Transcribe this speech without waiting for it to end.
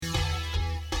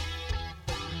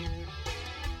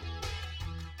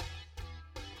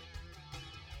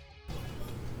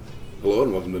Hello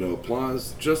and welcome to No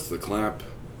Applause, Just the Clap,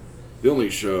 the only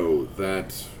show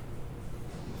that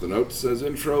the note says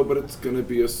intro, but it's going to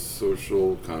be a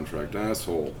social contract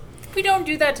asshole. We don't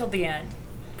do that till the end.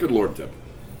 Good Lord, Deb.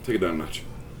 Take it down a notch.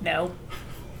 No.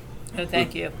 No,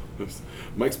 thank you.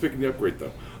 Mike's picking you up great,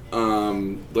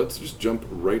 though. Let's just jump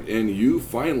right in. You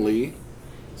finally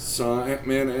saw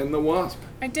Ant-Man and the Wasp.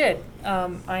 I did.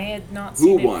 I had not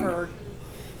Who seen won? it for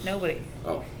nobody.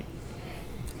 Oh,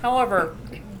 However,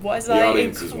 was The I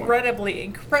audiences won.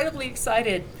 incredibly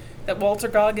excited that Walter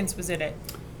Goggins was in it?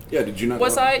 yeah, did you not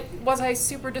Was know? I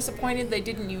super disappointed they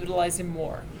didn't utilize him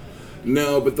more?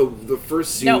 No, but the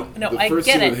first scene, No, the I first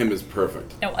get scene it. with him is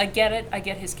perfect. No, I get it. I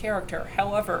get his character.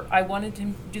 However, I wanted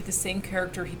him to do the same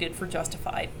character he did for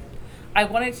Justified. I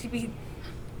wanted it to be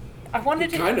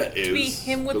kinda to be is,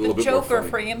 him but a with little the bit more Joker funny.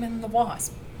 for him and the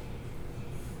Wasp.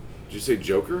 Did you say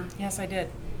Joker? Yes, I did.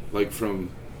 Like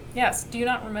from Yes. Do you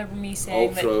not remember me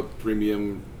saying that? Ultra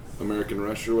Premium American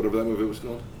Rush or whatever that movie was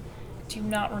called? Do you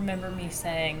not remember me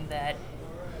saying that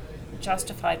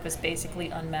Justified was basically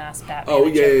unmasked Batman? Oh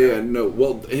and yeah, Joker? yeah, yeah. No,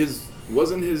 well,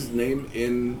 wasn't his name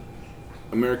in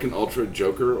American Ultra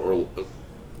Joker or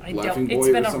I Laughing don't. Boy It's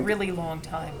been or a something? really long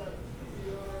time.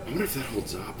 I wonder if that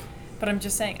holds up. But I'm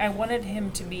just saying, I wanted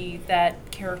him to be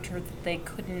that character that they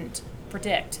couldn't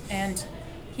predict, and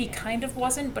he kind of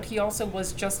wasn't. But he also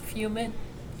was just human,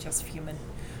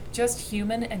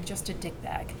 and just a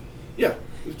dickbag. Yeah.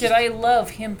 it's Did just- I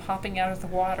love him popping out of the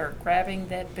water, grabbing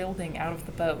that building out of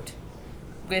the boat,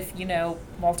 with,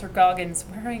 Walter Goggins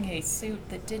wearing a suit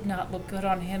that did not look good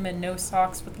on him and no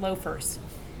socks with loafers?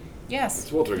 Yes.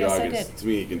 It's Walter yes, Goggins. I did. To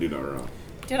me, he can do no wrong.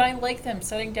 Did I like them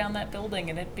setting down that building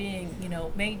and it being,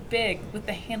 made big with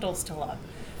the handle still up?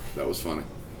 That was funny.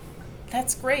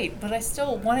 That's great, but I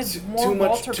still wanted more Too much,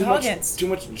 Walter Goggins. too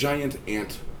much giant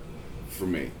ant for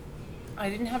me. I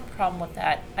didn't have a problem with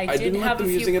that. I did didn't like have a them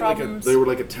few using problems. it like they were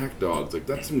like attack dogs. Like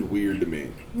that seemed weird to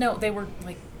me. No, they were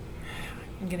like.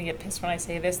 I'm gonna get pissed when I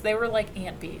say this. They were like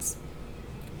ant bees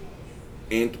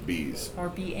Ant bees. or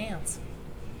bee ants.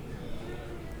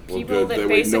 Well, People good. that That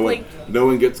way basically no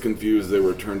one gets confused. They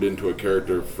were turned into a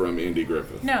character from Andy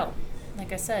Griffith. no,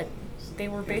 like I said, they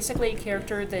were basically a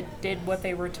character that did what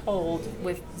they were told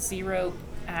with zero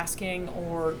asking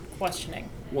or questioning.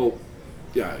 Well,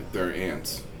 yeah, they're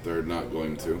ants. They're not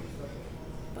going to.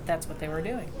 But that's what they were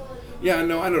doing. Yeah,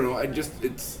 no, I don't know. I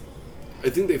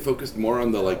think they focused more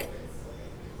on the, like,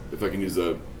 if I can use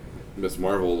a Miss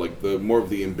Marvel, like, the more of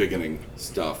the embiggening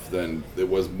stuff than it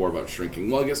was more about shrinking.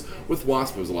 Well, I guess with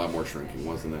Wasp it was a lot more shrinking,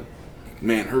 wasn't it?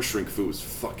 Man, her shrink food was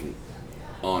fucking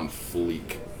on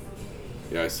fleek.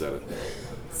 Yeah, I said it.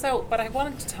 So, what I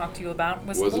wanted to talk to you about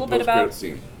was a Was little a bit post-credit about.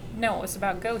 scene. No, it was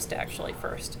about Ghost actually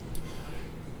first.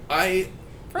 I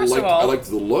liked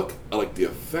the look. I liked the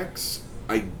effects.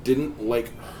 I didn't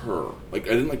like her. Like, I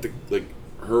didn't like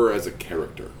her as a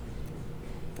character.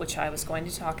 Which I was going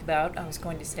to talk about. I was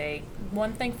going to say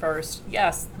one thing first.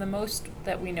 Yes, the most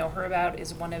that we know her about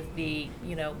is one of the,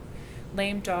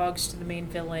 lame dogs to the main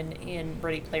villain in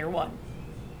Ready Player One.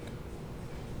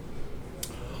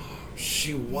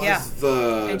 She was Yeah.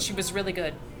 the... And she was really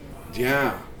good.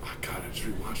 Yeah. Oh, God, I just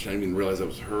rewatched it. I didn't even realize that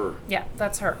was her. Yeah,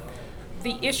 that's her.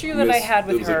 The issue that I had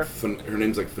with her... her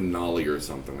name's like Finale or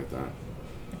something like that.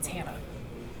 It's Hannah.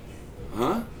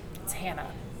 Huh? It's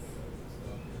Hannah.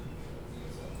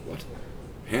 What?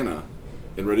 Hannah?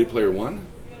 In Ready Player One?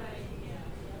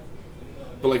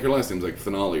 But like her last name's like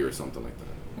Finale or something like that.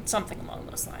 It's something along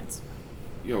those lines.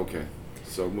 Yeah, okay.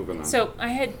 So, moving on. So, I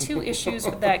had two issues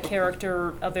with that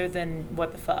character other than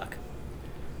what the fuck.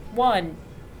 One,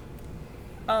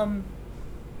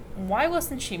 why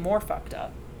wasn't she more fucked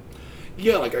up?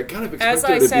 Yeah, like I kind of expected As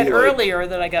I her to said be like... earlier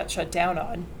that I got shut down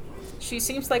on, she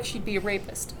seems like she'd be a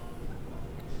rapist.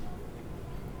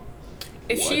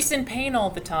 If What? she's in pain all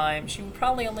the time, she would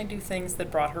probably only do things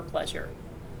that brought her pleasure.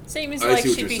 Seems I like see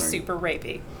what she'd you're be saying. super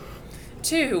rapey.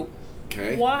 Two,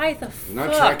 Okay. why the fuck?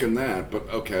 Not tracking that, but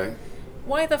okay.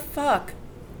 Why the fuck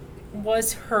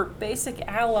was her basic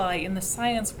ally in the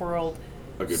science world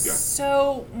A good guy.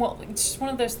 so, well, it's just one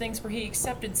of those things where he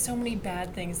accepted so many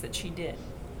bad things that she did.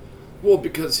 Well,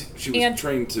 because she was And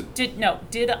trained to...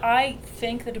 Did I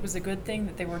think that it was a good thing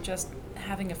that they were just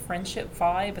having a friendship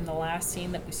vibe in the last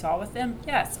scene that we saw with them?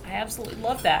 Yes, I absolutely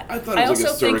love that. I thought it was like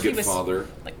a also think he surrogate was, father.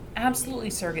 Like,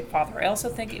 absolutely surrogate father. I also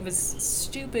think it was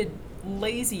stupid,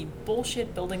 lazy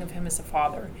bullshit building of him as a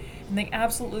father. And they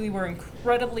absolutely were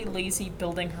incredibly lazy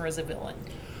building her as a villain.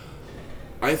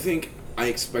 I think I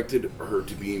expected her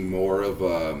to be more of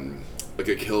like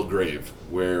a Kilgrave,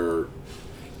 where,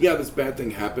 yeah, this bad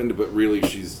thing happened, but really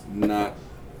she's not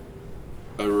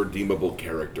a redeemable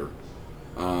character.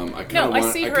 I kind No, of I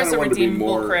see her as a to be redeemable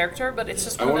more character, but it's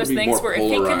just I one of wanna those be things more where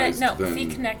polarized if he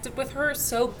than- connected with her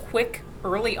so quick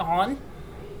early on,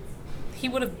 he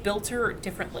would have built her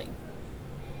differently.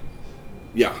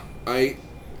 Yeah, I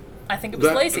think it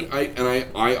was lazy.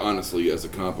 I honestly, as a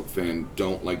comic book fan,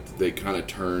 don't like that they kind of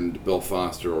turned Bill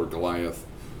Foster or Goliath.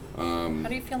 How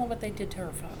do you feel about what they did to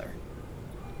her father?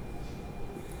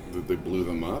 That they blew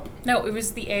them up. No, it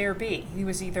was the A or B. He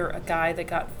was either a guy that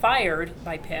got fired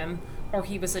by Pym, or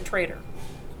he was a traitor.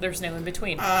 There's no in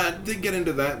between. They get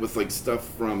into that with like stuff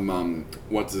from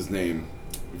what's his name,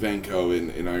 Vanko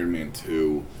in Iron Man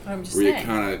 2. I'm just where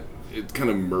saying. it's kind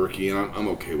of murky, and I'm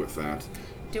okay with that.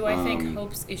 Do I think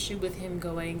Hope's issue with him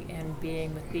going and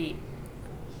being with the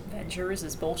Avengers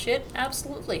is bullshit?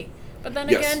 Absolutely. But then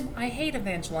Yes. again, I hate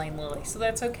Evangeline Lilly, so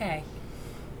that's okay.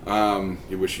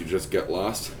 You wish you'd just get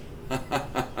lost.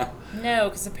 No,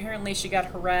 because apparently she got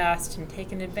harassed and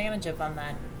taken advantage of on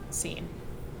that scene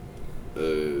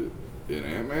In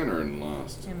Ant-Man or in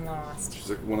Lost? in Lost. She's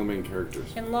like one of the main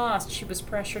characters. In Lost, she was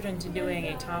pressured into doing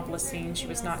a topless scene she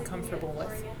was not comfortable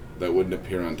with. That wouldn't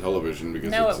appear on television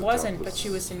because No, it's it a wasn't, topless- but she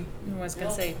was in, I was going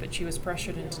to say, but she was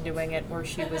pressured into doing it where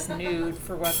she was nude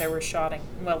for what they were shooting.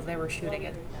 Well, they were shooting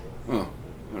it. Oh,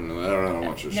 I don't know. I don't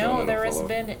watch the show. I No, don't there has follow.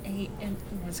 been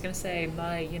I was going to say,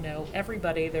 by,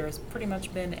 everybody, there has pretty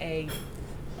much been a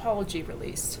apology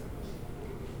released,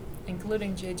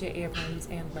 including J.J. Abrams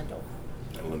and Lindell.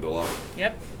 And Lindelof.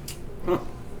 Yep, Huh.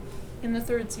 in the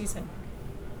 3rd season.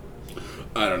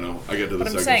 I don't know. I get to the But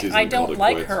I'm second saying, season. I and called don't it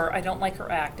like quits. her. I don't like her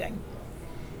acting.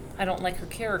 I don't like her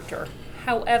character.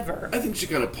 However, I think she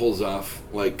kind of pulls off,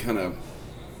 like, kind of,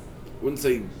 wouldn't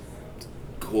say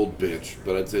cold bitch,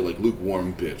 but I'd say, like,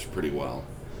 lukewarm bitch pretty well.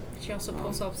 she also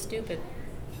pulls off stupid.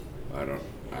 I don't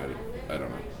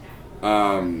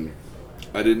know.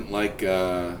 I didn't like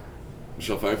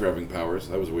Michelle Pfeiffer having powers.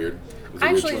 That was weird. It was a I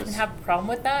weird actually choice. didn't have a problem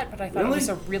with that, but I thought Really? it was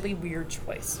a really weird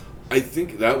choice. I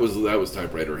think that was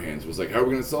typewriter hands. Was like, how are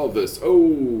we going to solve this?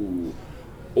 Oh,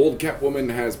 old Catwoman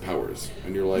has powers,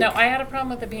 and you're like, No, I had a problem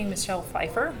with it being Michelle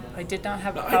Pfeiffer. I did not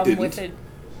have a I problem with it. didn't.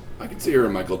 I could see her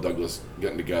and Michael Douglas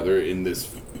getting together in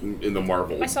the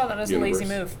Marvel. I saw that as a universe.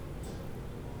 lazy move.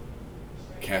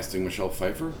 Casting Michelle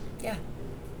Pfeiffer. Yeah.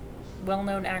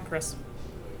 Well-known actress.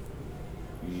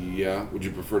 Yeah. Would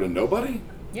you prefer to nobody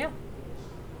Yeah.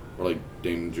 or like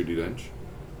Dame Judi Dench?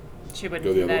 She wouldn't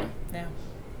Go the do other that. way? No.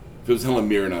 If it was Helen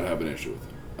Mirren, I'd have an issue with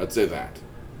it. I'd say that.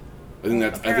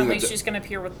 Apparently, I think she's going to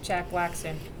appear with Jack Black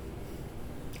soon.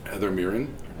 Heather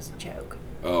Mirren. That was a joke.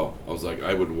 Oh, I was like,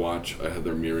 I would watch a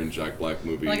Heather Mirren Jack Black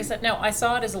movie. Like I said, no, I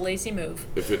saw it as a lazy move.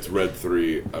 If it's Red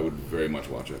 3, I would very much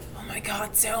watch it. Oh my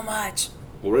god, so much!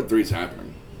 Well, Red 3's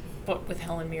happening. But with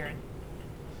Helen Mirren.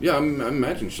 Yeah, I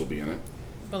imagine she'll be in it.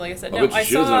 But like I said, I no, bet you I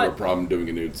she doesn't saw have a it problem doing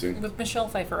a nude scene. with Michelle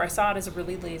Pfeiffer. I saw it as a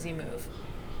really lazy move.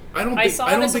 I don't I think saw I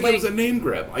it don't as a think way- it was a name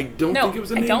grab. I don't No, think it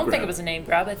was a I name don't grab. think it was a name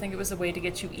grab. I think it was a way to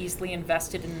get you easily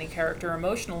invested in the character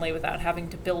emotionally without having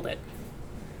to build it.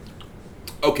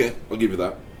 Okay, I'll give you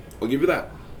that. I'll give you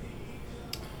that.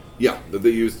 Yeah, that they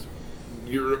used.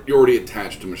 You're already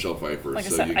attached to Michelle Pfeiffer, Like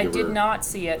so I said, you I give did her, not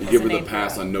see it you as give a her the name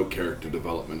pass grab. on no character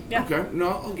development. Yeah. Okay, no,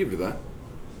 I'll give you that.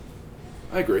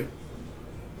 I agree.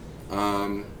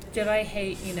 Did I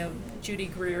hate, Judy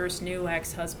Greer's new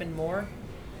ex-husband more?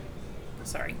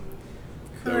 Sorry.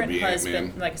 That would be husband,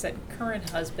 Ant-Man. like I said, current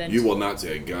husband. You will not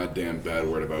say a goddamn bad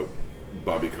word about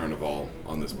Bobby Carnival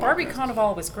on this podcast. Barbie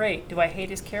Carnival was great. Do I hate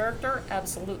his character?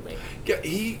 Absolutely. Yeah,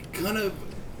 he kind of.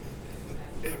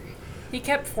 He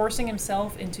kept forcing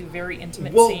himself into very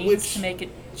intimate Well, scenes which- to make it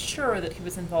sure that he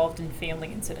was involved in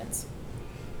family incidents.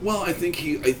 Well, I think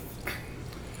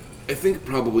I think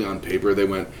probably on paper they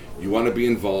went, you want to be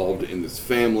involved in this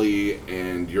family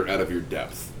and you're out of your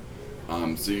depth.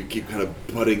 So you keep kind of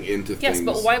butting into Yes, things.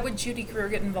 but why would Judy Greer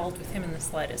get involved with him in the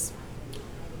slightest?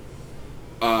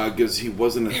 Because he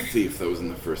wasn't a thief. That was in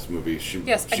the first movie.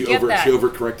 Yes, I get that. She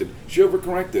overcorrected. She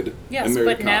overcorrected. Yes, and married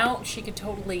a but cop. now she could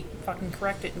totally fucking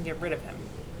correct it and get rid of him.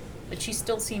 But she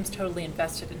still seems totally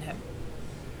invested in him.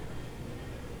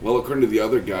 Well, according to the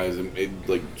other guys,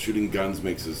 like shooting guns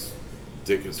makes his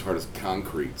dick as hard as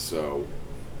concrete. So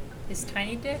His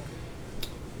tiny dick?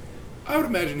 I would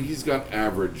imagine he's got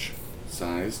average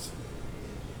sized.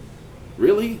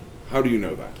 Really? How do you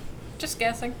know that? Just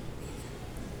guessing.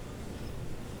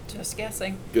 Just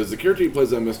guessing. Because the character he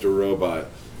plays on Mr. Robot,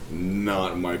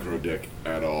 not micro dick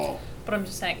at all. But I'm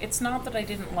just saying, it's not that I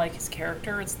didn't like his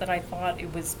character, it's that I thought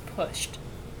it was pushed.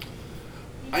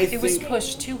 It was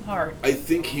pushed too hard. I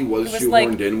think he was It was shoehorned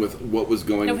like- in with what was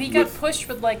going. No, he got with, pushed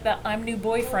with like that I'm new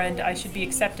boyfriend, I should be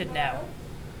accepted now.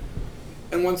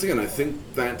 And once again, I think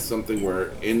that's something where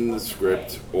in the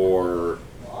script or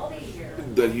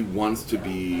that he wants to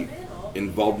be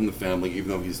involved in the family, even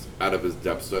though he's out of his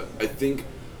depth. So I think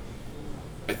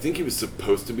he was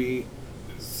supposed to be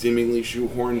seemingly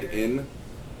shoehorned in.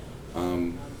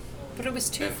 But it was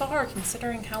too far,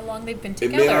 considering how long they've been It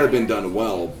together. may not have been done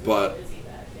well, but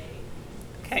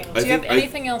Okay. Do you have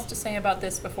anything else to say about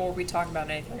this before we talk about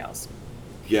anything else?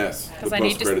 yes, the Because I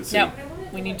need post-credit to. scene. No,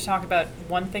 we need to talk about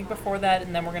one thing before that,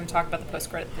 and then we're going to talk about the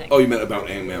post-credit thing. Oh, you meant about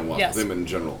Ant-Man Wasp? Yes. I meant in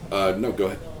general. No, go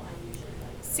ahead.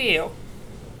 See you.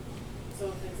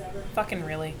 Fucking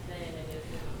really.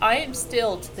 I am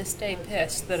still, to this day,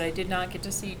 pissed that I did not get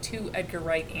to see 2 Edgar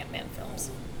Wright Ant-Man films.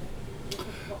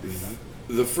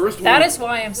 The first one... That is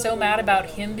why I'm so mad about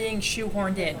him being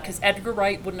shoehorned in, because Edgar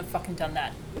Wright wouldn't have fucking done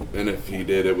that. And if he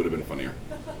did, it would have been funnier.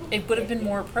 It would have been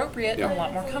more appropriate and a Yeah.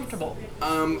 lot more comfortable.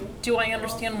 Do I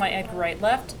understand why Edgar Wright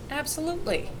left?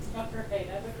 Absolutely. I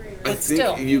But think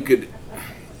still. you could...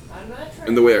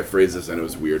 And the way I phrase this, I know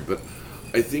is weird, but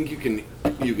I think you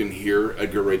can hear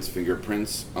Edgar Wright's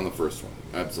fingerprints on the first one.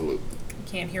 Absolutely.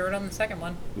 You can't hear it on the second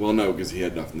one. Well, no, because he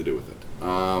had nothing to do with it.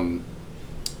 And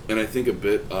I think a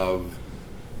bit of...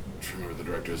 I'm trying to remember the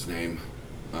director's name.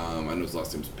 I know his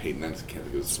last name's Peyton. I just can't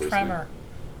think of his first Tremor.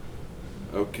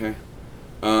 name. Okay.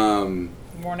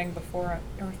 Warning before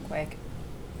an earthquake.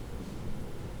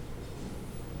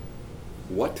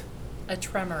 What? A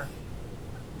tremor.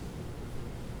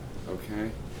 Okay.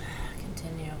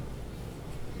 Continue.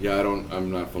 Yeah,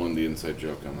 I'm not following the inside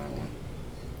joke on that one.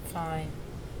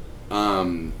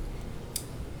 Fine.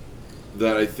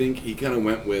 That I think he kind of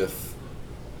went with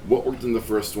what worked in the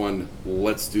first one,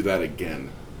 let's do that again.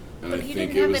 And But I he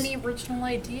think didn't it have was any original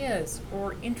ideas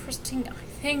or interesting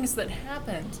things that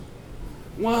happened.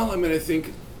 well, I mean, I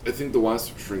think the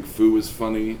Wasp Shrink Fu was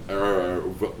funny or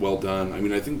well done. I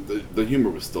mean, I think the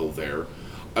humor was still there.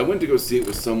 I went to go see it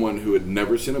with someone who had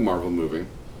never seen a Marvel movie,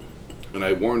 and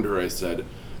I warned her. I said,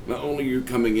 not only are you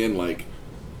coming in like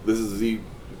this is the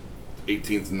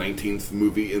 18th, 19th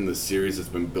movie in the series that's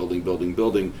been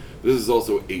building. This is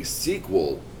also a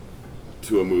sequel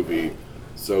to a movie,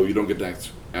 so you don't get to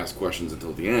ask questions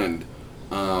until the end.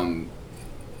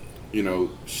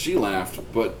 She laughed,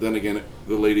 but then again,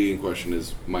 the lady in question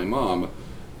is my mom,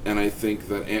 and I think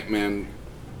that Ant-Man,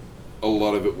 a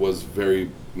lot of it was very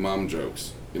mom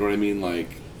jokes. You know what I mean? Like,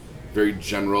 very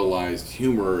generalized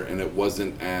humor, and it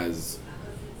wasn't as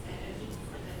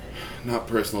not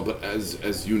personal, but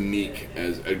as unique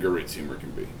as Edgar Wright's humor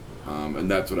can be. And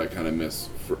that's what I kind of miss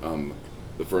from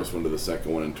the first one to the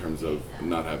second one in terms of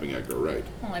not having Edgar Wright.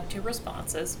 Well, I have 2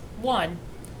 responses. One,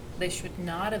 they should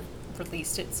not have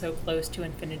released it so close to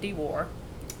Infinity War.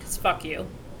 Because fuck you.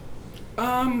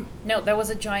 No, that was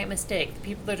a giant mistake. The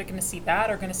people that are going to see that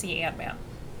are going to see Ant-Man.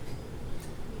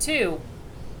 2,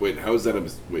 Wait, how is that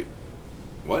wait,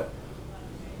 what?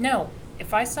 no.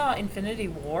 If I saw Infinity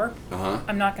War, Uh-huh.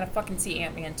 I'm not going to fucking see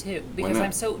Ant-Man 2. Because not?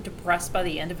 I'm so depressed by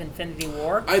the end of Infinity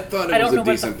War. I thought I it don't was know a what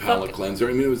the decent fuck- palate cleanser.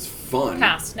 I mean, it was fun.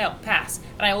 Pass. No, pass.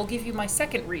 And I will give you my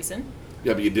second reason.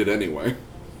 Yeah, but you did anyway.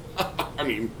 I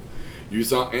mean, you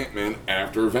saw Ant-Man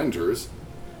after Avengers.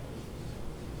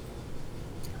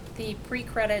 The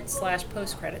pre-credit /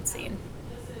 post-credit scene,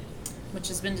 which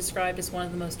has been described as one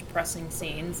of the most depressing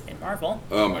scenes in Marvel.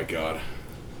 Oh my god.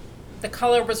 The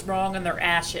color was wrong on their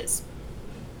ashes.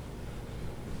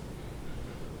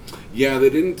 Yeah, they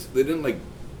didn't like,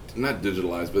 not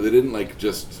digitalize, but they didn't like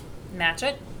just. Match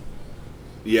it?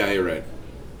 Yeah, you're right.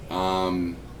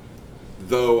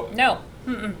 Though. No.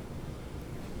 Mm-mm.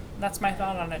 That's my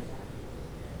thought on it.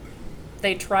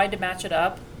 They tried to match it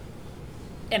up,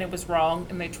 and it was wrong,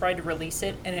 and they tried to release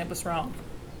it, and it was wrong.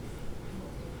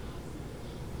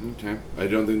 Okay, I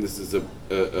don't think this is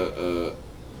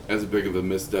as big of a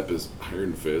misstep as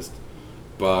Iron Fist,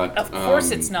 but Of course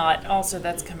it's not. Also,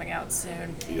 that's coming out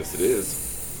soon. Yes, it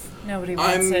is. Nobody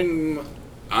wants it.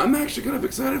 I'm actually kind of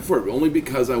excited for it, only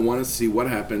because I want to see what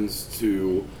happens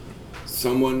to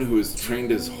someone who has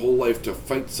trained his whole life to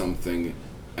fight something,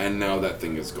 and now that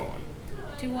thing is gone.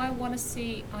 Do I want to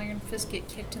see Iron Fist get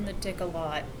kicked in the dick a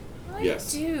lot? I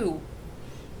Yes. do.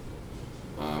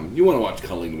 You want to watch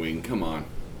Culling Wing? Come on.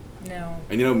 No.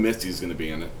 And you know Misty's going to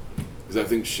be in it, because I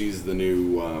think she's the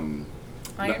new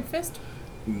Iron Fist?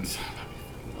 That'd be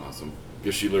awesome.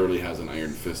 Because she literally has an iron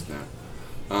fist now.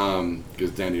 Because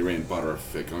Danny Rand bought her a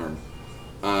fake arm.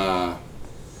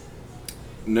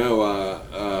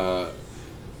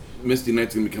 Misty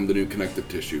Knight's going to become the new connective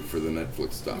tissue for the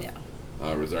Netflix stuff. Yeah.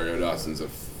 Rosario Dawson's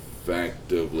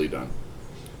effectively done.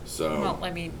 So. Well, I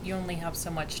mean, you only have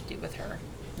so much to do with her.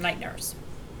 Night Nurse.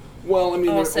 Well, I mean,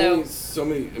 there's Also- only so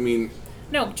many. I mean,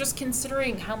 No, just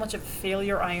considering how much of a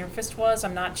failure Iron Fist was,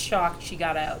 I'm not shocked she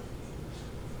got out.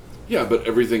 Yeah, but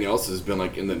everything else has been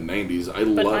like in the 90s.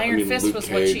 But Iron I mean, Fist Luke was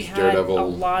Cage, what she had Daredevil. a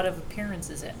lot of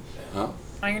appearances in. Huh?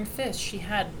 Iron Fist, she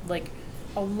had like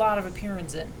a lot of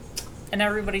appearance in. And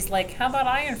everybody's like, how about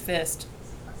Iron Fist?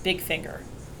 Big finger.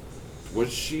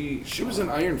 Was she was in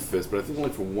Iron Fist, but I think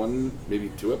only for one, maybe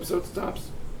 2 episodes tops.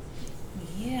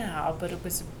 Yeah, but it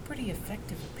was a pretty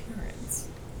effective appearance.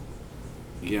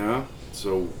 Yeah.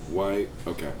 So why?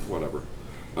 Okay, whatever.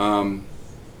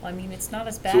 I mean, it's not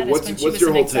as bad So as when she what's was your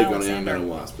in whole take on Alexander. Ant-Man and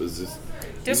Wasp? Is this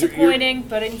Disappointing,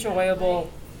 but enjoyable.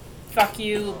 Fuck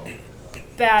you.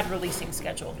 Bad releasing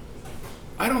schedule.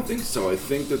 I don't think so. I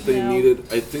think that they No. needed.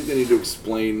 I think they need to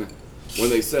explain when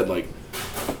they said like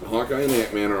Hawkeye and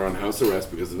Ant-Man are on house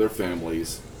arrest because of their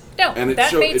families. No, And it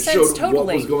that showed, made it sense showed totally.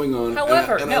 what was going on.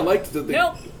 However, and no, I liked that they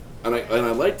no. and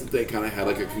I liked that they kind of had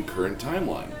like a concurrent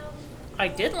timeline. I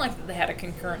did like that they had a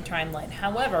concurrent timeline.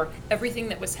 However, everything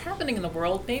that was happening in the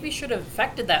world maybe should have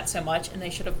affected that so much, and they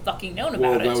should have fucking known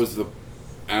Well, about it. that was the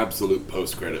absolute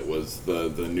post credit was the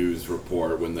news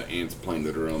report when the ants playing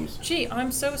the drums. Gee,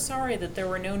 I'm so sorry that there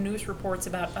were no news reports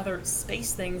about other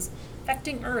space things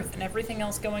affecting Earth and everything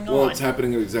else going on. Well, it's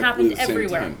happening at exactly Happened the same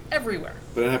everywhere. time. Everywhere.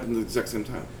 But it happened at the exact same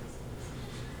time.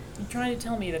 You're trying to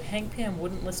tell me that Hank Pym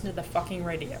wouldn't listen to the fucking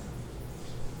radio.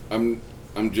 I'm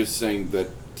just saying that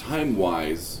time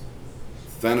wise,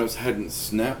 Thanos hadn't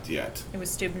snapped yet. It was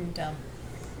stupid and dumb.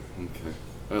 Okay,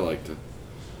 I liked it.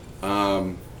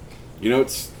 You know,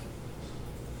 it's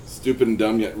stupid and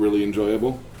dumb yet really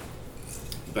enjoyable.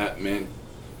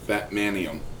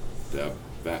 Batmanium, Deb,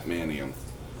 Batmanium,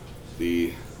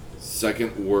 the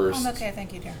second worst. I'm okay,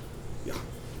 thank you, dear.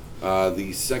 Yeah,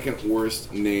 the second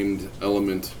worst named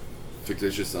element,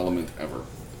 fictitious element ever.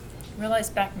 Realize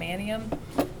Batmanium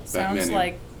sounds Batmanium.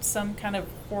 like some kind of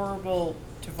horrible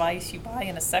device you buy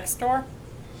in a sex store.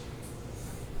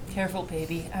 Careful,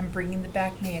 baby. I'm bringing the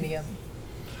Batmanium.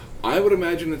 I would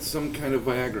imagine it's some kind of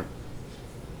Viagra.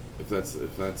 If that's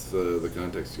the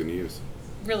context you're gonna use.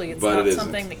 Really, it's But not it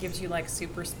something isn't. that gives you like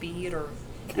super speed or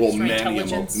Well, extra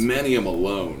intelligence. Manium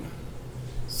alone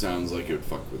sounds like it would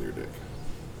fuck with your dick.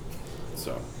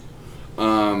 So,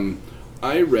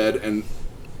 I read, and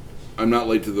I'm not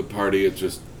late to the party. It's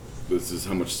just this is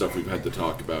how much stuff we've had to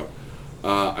talk about.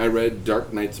 I read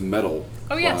Dark Knight's Metal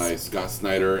Oh, yes. by Scott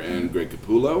Snyder and Greg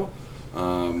Capullo.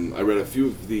 I read a few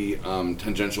of the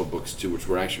tangential books too, which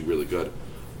were actually really good.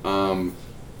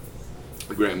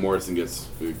 Grant Morrison gets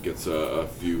a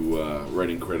few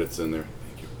writing credits in there.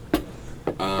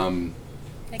 Thank you.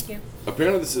 Thank you.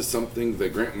 Apparently, this is something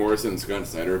that Grant Morrison and Scott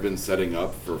Snyder have been setting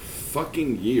up for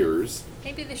fucking years.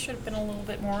 Maybe they should have been a little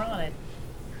bit more on it.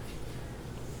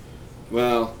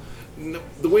 Well, no,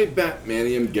 the way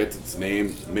Batmanium gets its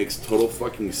name makes total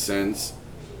fucking sense.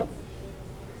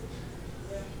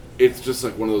 It's just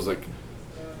like one of those like,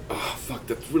 oh fuck,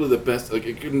 that's really the best. Like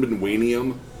it couldn't have been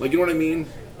Wanium. Like you know what I mean?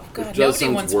 Oh God, It just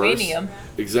nobody sounds wants worse. Wanium.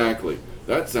 Exactly.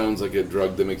 That sounds like a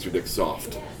drug that makes your dick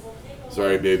soft.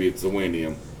 Sorry, baby, it's the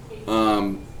Wanium.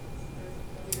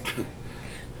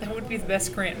 That would be the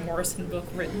best Grant Morrison book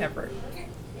written ever.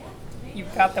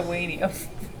 You've got the Wanium.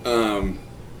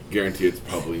 Guarantee it's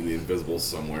probably in the Invisibles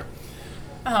somewhere.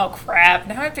 Oh crap!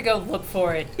 Now I have to go look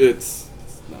for it. It's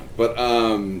not. But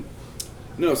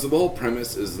no. So the whole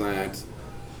premise is that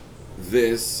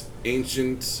this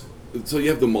ancient. So you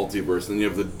have the multiverse, and you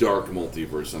have the dark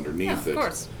multiverse underneath Yeah, it. of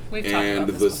course. We've talked and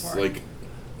about this this before. like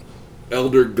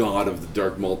elder god of the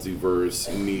dark multiverse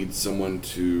needs someone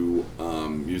to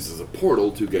use as a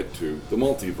portal to get to the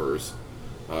multiverse,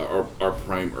 our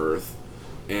prime Earth,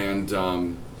 and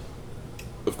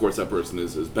of course that person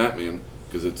is Batman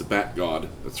because it's a bat god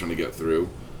that's trying to get through,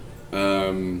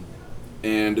 and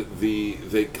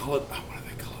they call it what do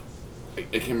they call it?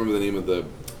 I can't remember the name of the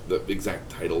exact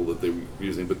title that they were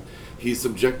using, but he's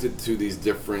subjected to these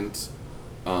different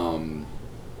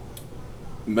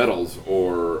metals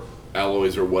or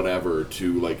alloys or whatever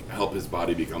to like help his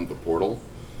body become the portal.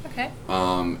 Okay.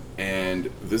 And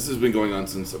this has been going on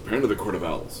since apparently the Court of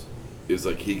Owls is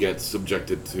like he gets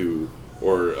subjected to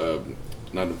or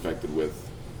not infected with,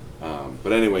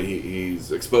 but anyway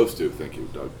he's exposed to. Thank you,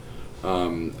 Doug.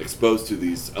 Exposed to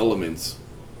these elements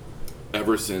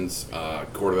ever since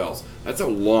Court of Owls. That's how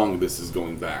long this is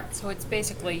going back. So it's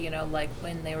basically, you know, like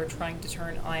when they were trying to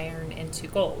turn iron into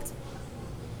gold.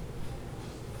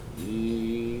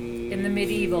 In the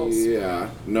medievals. Yeah.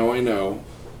 No, I know.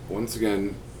 Once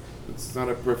again, it's not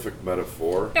a perfect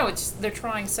metaphor. No, it's they're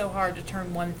trying so hard to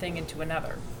turn one thing into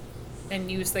another, and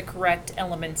use the correct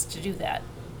elements to do that.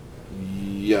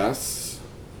 Yes.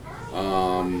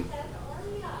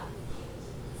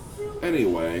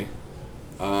 Anyway,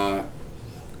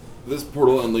 this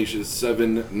portal unleashes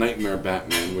 7 Nightmare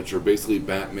Batman, which are basically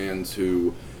Batmans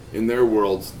who, in their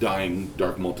worlds, dying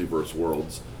Dark Multiverse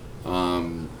worlds,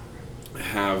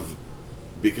 have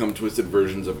become twisted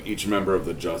versions of each member of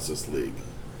the Justice League.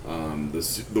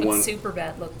 What's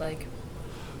Superbat look like?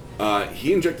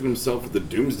 He injected himself with the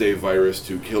Doomsday virus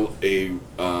to kill a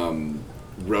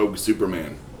rogue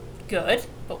Superman. Good,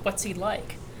 but what's he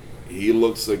like? He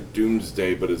looks like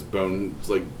Doomsday, but his bones,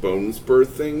 like bone spur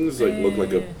things, like look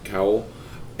like a cowl.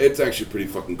 It's actually pretty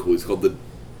fucking cool. He's called the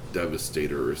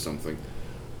Devastator or something.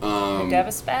 The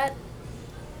Devispat?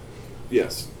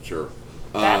 Yes, sure.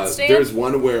 Batstamp? There's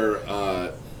one where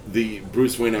the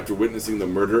Bruce Wayne, after witnessing the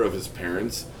murder of his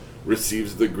parents,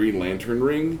 receives the Green Lantern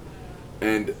ring,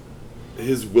 and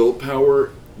his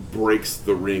willpower breaks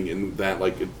the ring, and that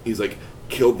he's like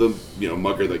killed the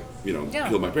mugger that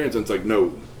killed my parents, and it's like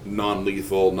no,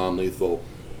 non-lethal,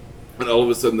 and all of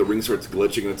a sudden the ring starts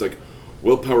glitching, and it's like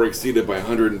willpower exceeded by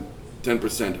 110%,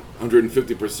 150%,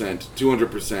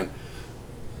 200%.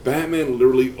 Batman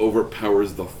literally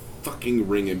overpowers the fucking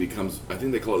ring and becomes, I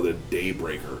think they call it the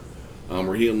Daybreaker,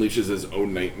 where he unleashes his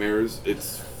own nightmares.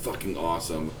 It's fucking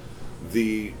awesome.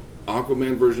 The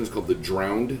Aquaman version is called the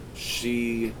Drowned.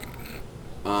 She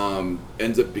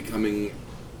ends up becoming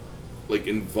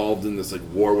involved in this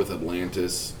war with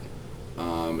Atlantis,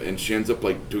 and she ends up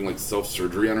doing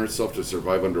self-surgery on herself to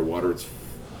survive underwater. It's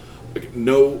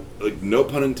no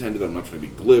pun intended. I'm not trying to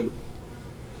be glib.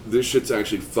 This shit's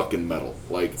actually fucking metal.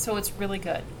 So it's really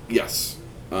good. Yes.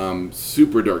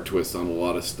 Super dark twist on a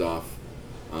lot of stuff.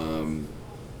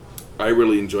 I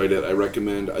really enjoyed it. I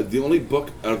recommend. The only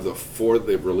book out of the 4 that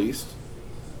they've released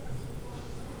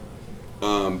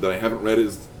that I haven't read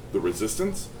is The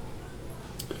Resistance,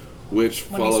 which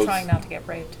when follows... he's trying not to get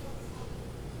raped.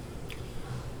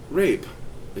 Rape.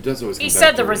 It does always come He back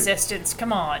said to the rape. Resistance,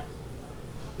 come on.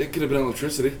 It could have been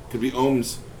electricity. Could be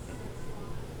ohms.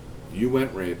 You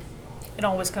went rape. It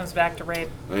always comes back to rape.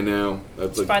 I know.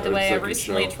 That's By the way, I second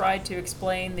recently show. tried to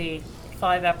explain the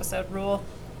 5-episode rule.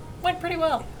 Went pretty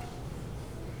well.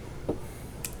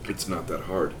 It's not that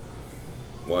hard.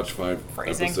 Watch 5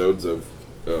 Phrasing. episodes of...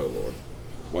 Oh, Lord.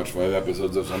 Watch 5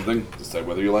 episodes of something, decide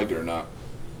whether you like it or not.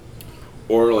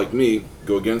 Or, like me,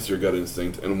 go against your gut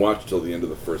instinct and watch till the end of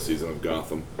the first season of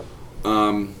Gotham.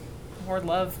 Or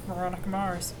love Veronica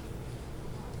Mars.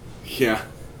 Yeah.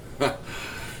 That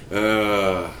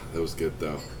was good,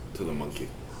 though. To the monkey.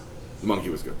 The monkey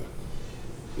was good,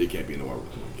 though. You can't be in a war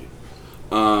with the monkey.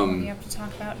 What do you have to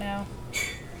talk about now?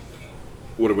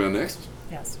 What are we on next?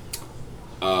 Yes.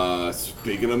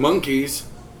 Speaking of monkeys,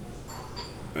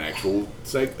 this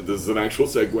is an actual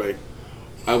segue.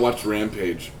 I watched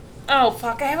Rampage. Oh,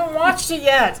 fuck, I haven't watched it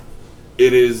yet.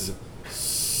 It is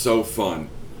so fun.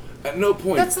 At no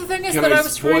point. That's the thing is can that I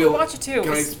was trying to watch it too.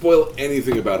 Can I spoil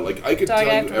anything about it? I could Doug, I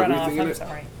tell have you to run off. everything in I'm it.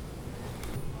 sorry.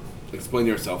 Explain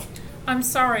yourself. I'm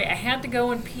sorry, I had to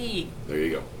go and pee. There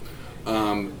you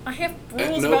go. I have At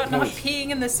rules no about not point- peeing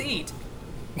in the seat.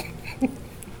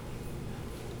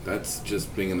 That's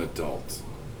just being an adult.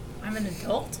 I'm an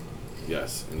adult?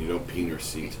 Yes, and you don't pee in your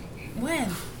seat. When?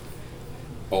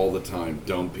 All the time.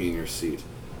 Don't pee in your seat.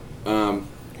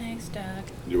 Thanks, Doug.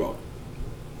 You're welcome.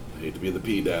 I hate to be the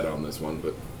pee dad on this one,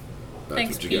 but that's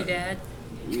Thanks, what you P get. Dad.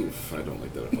 Oof, I don't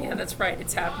like that at all. Yeah, that's right.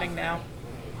 It's happening now.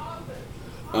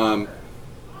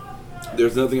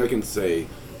 There's nothing I can say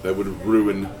that would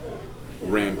ruin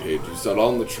Rampage. You saw it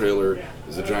all in the trailer.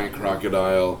 There's a giant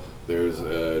crocodile. There's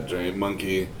a giant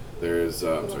monkey. There's,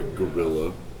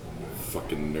 gorilla.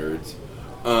 Fucking nerds.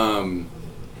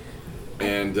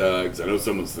 Because I know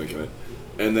someone's thinking it.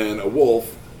 And then a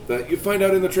wolf that you find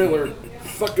out in the trailer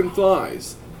fucking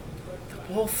flies.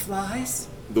 Wolf flies?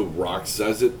 The Rock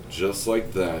says it just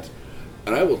like that.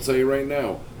 And I will tell you right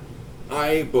now,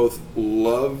 I both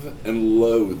love and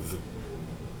loathe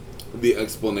the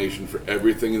explanation for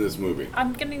everything in this movie.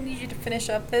 I'm gonna need you to finish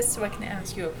up this so I can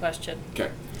ask you a question.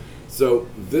 Okay. So,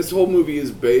 this whole movie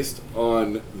is based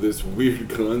on this weird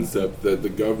concept that the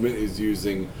government is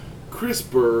using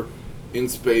CRISPR in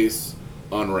space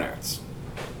on rats.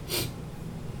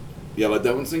 Yeah, let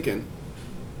that one sink in.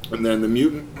 And then the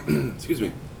mutant, excuse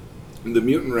me, the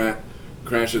mutant rat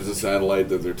crashes a satellite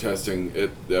that they're testing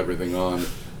everything on,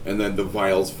 and then the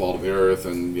vials fall to the earth,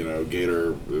 and,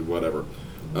 gator, whatever,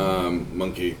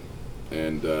 monkey,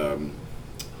 and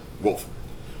wolf.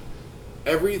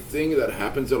 Everything that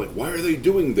happens, they're like, why are they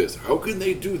doing this? How can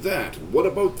they do that? What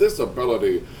about this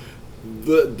ability?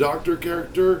 The doctor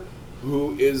character,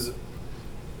 who is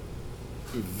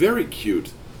very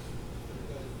cute.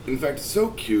 In fact,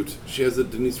 so cute, she has a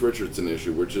Denise Richardson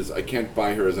issue, which is I can't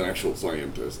buy her as an actual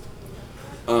scientist.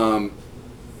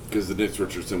 because Denise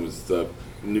Richardson was the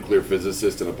nuclear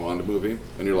physicist in a Bond movie,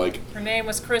 and you're like, Her name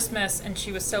was Christmas, and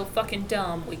she was so fucking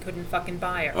dumb we couldn't fucking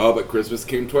buy her. oh, but Christmas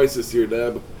came twice this year,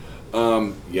 Deb.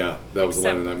 Yeah, that was the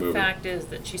line in that movie. The fact is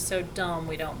that she's so dumb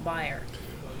we don't buy her.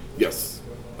 Yes.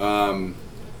 That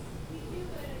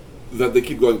they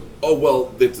keep going, oh,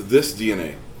 well, it's this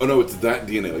DNA. Oh, no, it's that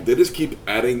DNA. Like, they just keep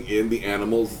adding in the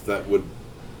animals that would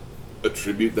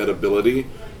attribute that ability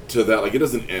to that. Like, it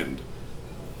doesn't end.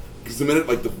 Because the minute,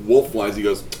 like, the wolf flies, he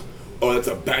goes, oh, that's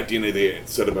a bat DNA they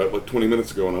said about, like, 20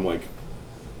 minutes ago. And I'm like,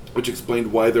 which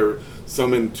explained why they're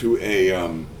summoned to a,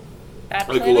 Bat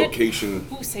like, a planet? location,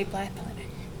 Ooh, say Black Planet.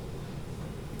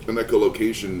 an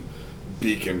echolocation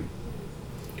beacon.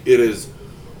 It is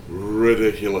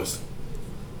ridiculous.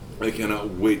 I cannot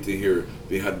wait to hear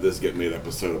they had this get made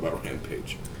episode about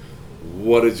Rampage.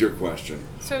 What is your question?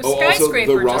 So also, Skyscraper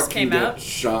the Rock just came can get out.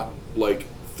 shot like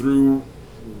through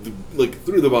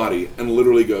the body and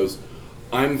literally goes,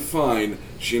 I'm fine.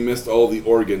 She missed all the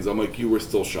organs. I'm like, you were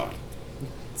still shot.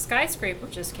 Skyscraper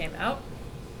just came out.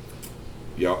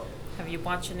 Yeah. Have you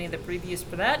watched any of the previews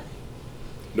for that?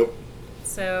 Nope.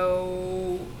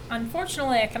 So,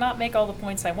 unfortunately, I cannot make all the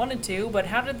points I wanted to, but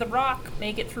how did The Rock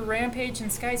make it through Rampage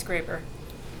and Skyscraper?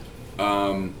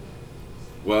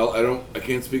 Well, I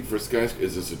can't speak for Skyscraper.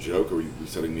 Is this a joke, or are you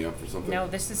setting me up for something? No,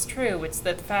 this is true. It's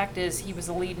that the fact is he was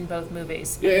a lead in both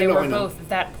movies. Yeah, and they no, were I know. both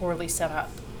that poorly set up.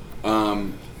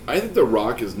 I think The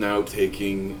Rock is now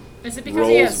taking Is it because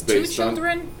he roles has two based on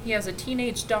children? He has a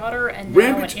teenage daughter and now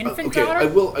Rampage. an infant Okay, daughter?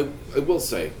 I will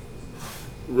say,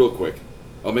 real quick,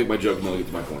 I'll make my joke and then I'll get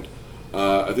to my point.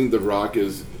 I think The Rock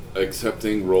is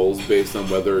accepting roles based on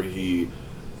whether he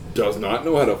does not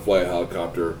know how to fly a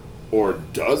helicopter or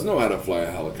does know how to fly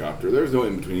a helicopter. There's no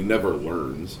in between. He never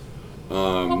learns.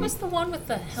 What was the one with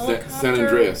the helicopter? San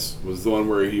Andreas was the one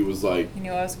where he was like, You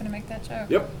knew I was going to make that joke.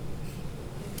 yep.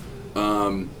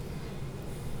 And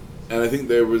I think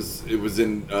it was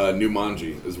in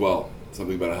Jumanji as well,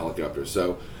 something about a helicopter.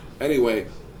 So, anyway,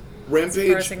 Rampage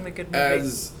Surprisingly good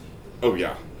movie. oh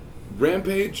yeah,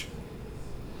 Rampage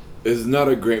is not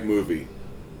a great movie,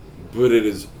 but it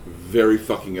is very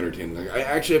fucking entertaining. Like, I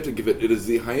actually have to give it. It is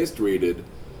the highest rated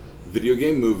video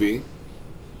game movie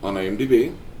on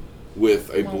IMDb,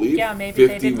 with I believe yeah, maybe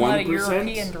they didn't let a 51%.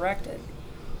 European direct it.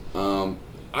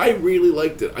 I really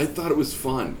liked it. I thought it was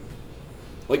fun.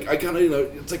 Like, I kind of,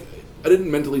 it's like, I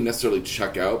didn't mentally necessarily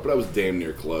check out, but I was damn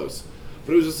near close.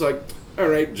 But it was just like,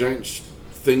 alright, giant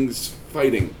things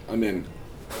fighting. I'm in.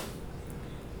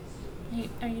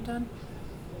 Are you done?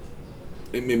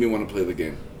 It made me want to play the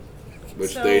game,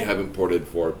 which So- they haven't ported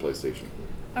for PlayStation.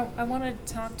 I want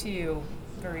to talk to you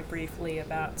very briefly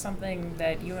about something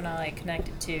that you and I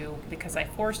connected to because I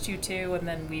forced you to, and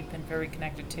then we've been very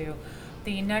connected to.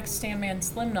 The next Sandman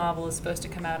Slim novel is supposed to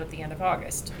come out at the end of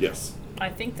August. Yes. I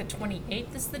think the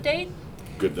 28th is the date,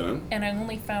 Good done. and I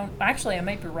only found... Actually, I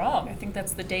might be wrong. I think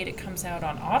that's the date it comes out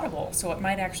on Audible, so it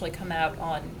might actually come out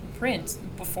on print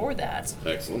before that.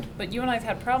 Excellent. But you and I have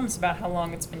had problems about how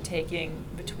long it's been taking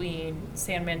between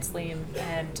Sandman Slim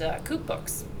and Coop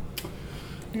Books.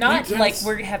 Not like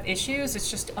we have issues,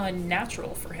 it's just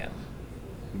unnatural for him.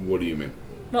 What do you mean?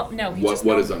 Well, no, he What just...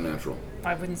 What is unnatural?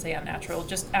 I wouldn't say unnatural,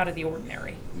 just out of the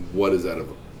ordinary. What is out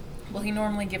of... Well, he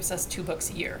normally gives us 2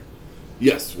 books a year.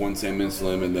 Yes, one Sandman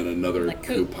Slim and then another Like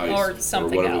Coop Coop Heist. or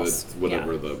something whatever else.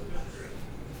 whatever Yeah. the...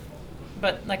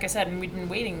 But like I said, and we've been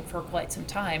waiting for quite some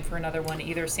time for another one,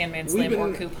 either Sandman We've Slim or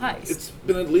been- Coop Heist. It's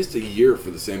been at least a year for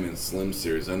the Sandman Slim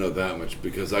series. I know that much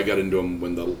because I got into them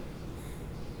when the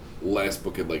last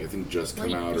book had, like, I think just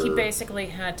come out. He Or basically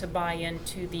had to buy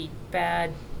into the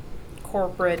bad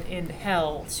corporate in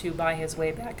hell to buy his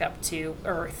way back up to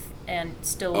Earth and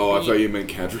still oh, be... I thought you meant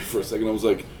Kadri for a second. I was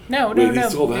like, No, wait, no, he no,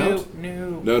 sold no, out?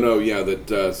 no. Yeah,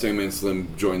 that Sandman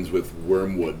Slim joins with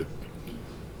Wormwood.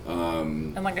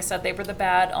 And like I said, they were the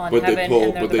bad on But they heaven pull-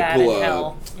 and they're but the they bad pull in a-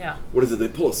 hell. Yeah. What is it? They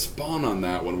pull a Spawn on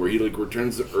that one where he, like,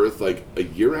 returns to Earth, like, a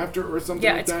year after or something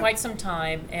Yeah, like it's that? quite some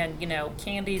time, and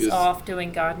Candy's Is- off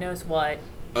doing God knows what.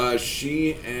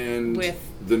 She and With-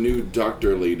 the new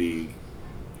doctor lady,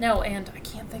 No, and I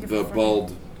can't think of the her bald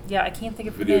name. Yeah, I can't think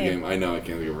of her video name. game. I know, I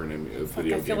can't think of her name.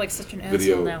 Video I feel game. like such an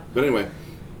Video. asshole now. But anyway,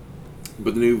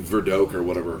 but the new Verdok or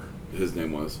whatever his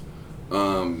name was.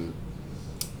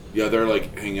 Yeah, they're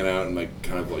like hanging out and like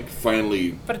kind of like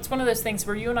finally. But it's one of those things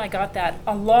where you and I got that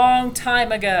a long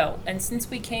time ago, and since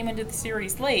we came into the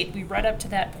series late, we read up to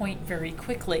that point very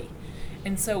quickly.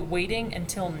 And so waiting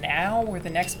until now, where the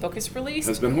next book is released,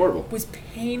 Has been horrible. was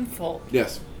painful.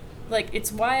 Yes. Like,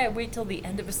 it's why I wait till the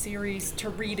end of a series to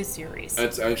read a series.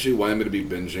 That's actually why I'm going to be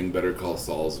binging Better Call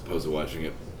Saul as opposed to watching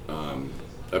it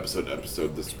episode to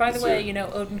episode. By the this way, year.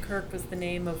 Odenkirk was the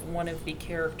name of one of the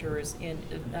characters in,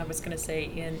 I was going to say,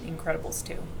 in Incredibles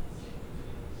 2.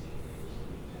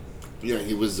 Yeah,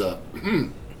 he was. That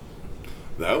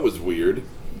was weird.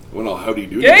 I went all howdy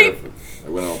doody Yay!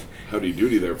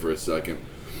 there for a second.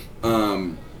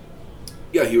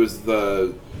 Yeah, he was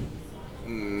the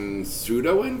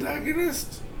pseudo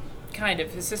antagonist. Kind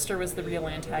of. His sister was the real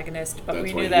antagonist, but That's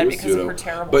we why knew he that was because pseudo. of her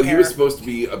terrible But hair. he was supposed to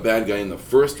be a bad guy in the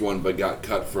first one, but got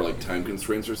cut for like time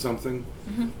constraints or something.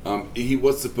 Mm-hmm. He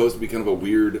was supposed to be kind of a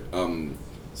weird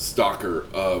stalker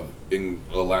of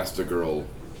Elastigirl,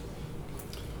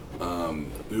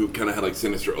 who kind of had like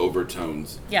sinister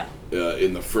overtones. Yeah.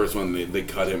 In the first one, they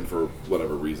cut him for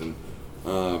whatever reason.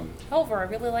 However, I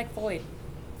really like Void.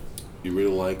 You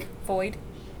really like? Void.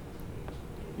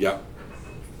 Yeah.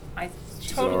 I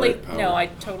She's totally. an alright power. No, I Oh, I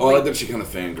totally. like that she kind of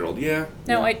fangirled. Yeah.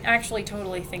 No, yeah. I actually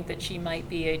totally think that she might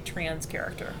be a trans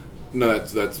character. No,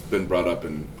 that's been brought up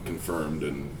and confirmed,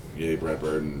 and yay, Brad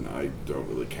Bird, and I don't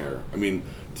really care. I mean,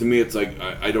 to me, it's like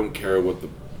I don't care what the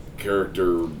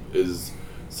character is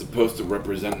supposed to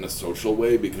represent in a social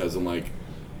way, because I'm like,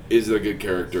 is it a good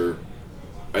character?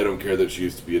 I don't care that she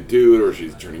used to be a dude, or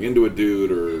she's turning into a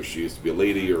dude, or she used to be a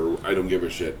lady, or I don't give a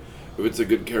shit. If it's a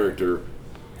good character,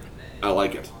 I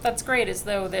like it. That's great, as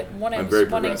though that one I'm I'm very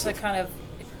wanting to progressive. kind of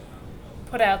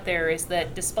put out there is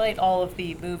that despite all of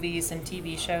the movies and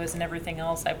TV shows and everything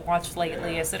else I've watched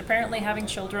lately, is that apparently having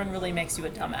children really makes you a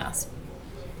dumbass.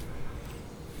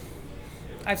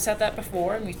 I've said that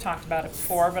before, and we've talked about it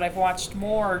before, but I've watched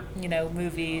more,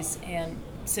 movies and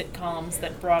sitcoms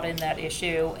that brought in that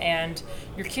issue, and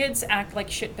your kids act like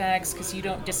shitbags because you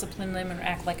don't discipline them and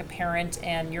act like a parent,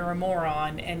 and you're a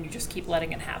moron, and you just keep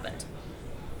letting it happen.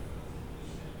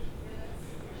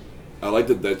 I like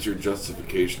that that's your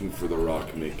justification for The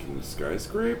Rock making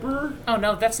Skyscraper. Oh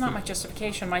no, that's not my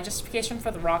justification. My justification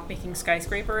for The Rock making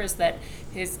Skyscraper is that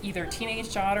his either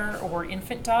teenage daughter or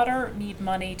infant daughter need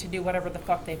money to do whatever the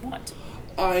fuck they want.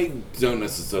 I don't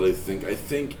necessarily think. I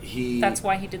think he... That's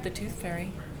why he did the Tooth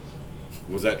Fairy.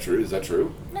 Was that true? Is that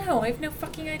true? No, I have no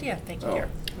fucking idea. Thank you, Oh. dear.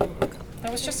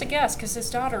 That was just a guess, because his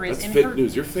daughter is That's in fake her...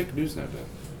 news. You're fake news now, Deb.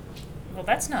 Well,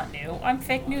 that's not new. I'm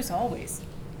fake news always.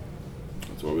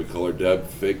 That's why we call her Deb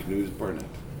Fake News Barnett.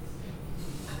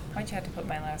 Why'd you have to put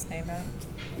my last name out?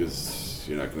 Because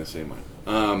you're not going to say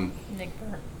mine. Nick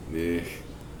Burr.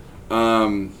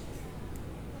 Yeah.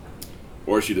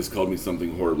 Or she just called me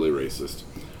something horribly racist.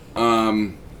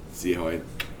 See how I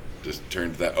just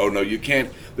turned that? Oh, no, you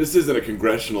can't. This isn't a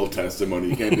congressional testimony.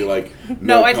 You can't be like,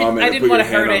 no, I comment. didn't want to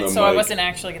hurt it, so I mic. wasn't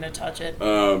actually going to touch it.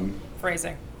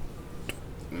 Phrasing.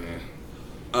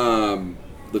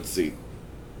 Let's see.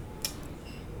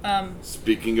 Um,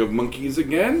 Speaking of monkeys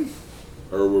again,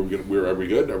 or are we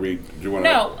good? Do you want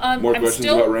no, more I'm questions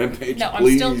still, about Rampage? No,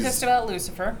 Please. I'm still pissed about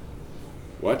Lucifer.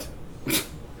 What?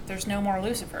 There's no more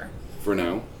Lucifer. For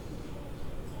now,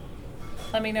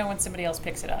 Let me know when somebody else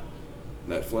picks it up.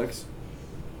 Netflix.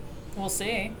 We'll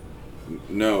see.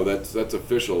 No, that's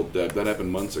official, Deb. That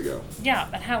happened months ago. Yeah,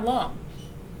 but how long?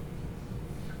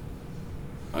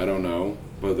 I don't know,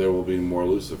 but there will be more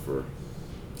Lucifer.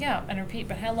 Yeah, and repeat,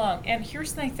 but how long? And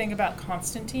here's the thing about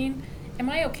Constantine. Am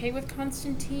I okay with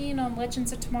Constantine on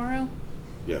Legends of Tomorrow?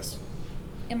 Yes.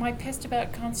 Am I pissed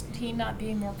about Constantine not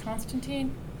being more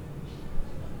Constantine?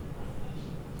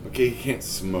 Okay, he can't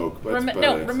smoke, but that's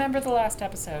No, about it. remember the last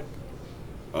episode.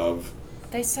 Of?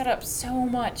 They set up so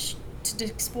much to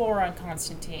explore on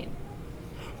Constantine.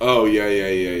 Oh, yeah.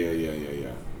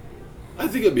 I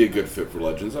think it'd be a good fit for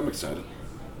Legends. I'm excited.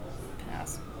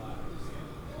 Pass.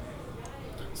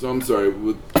 So I'm sorry.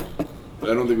 I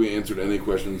don't think we answered any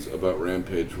questions about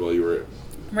Rampage while you were...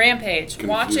 Rampage.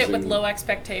 Watch it with Confusing. low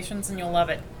expectations and you'll love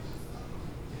it.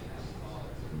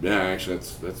 Yeah, actually,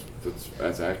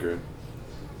 that's accurate.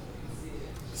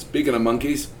 Speaking of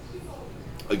monkeys,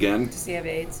 again, Does he have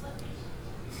AIDS?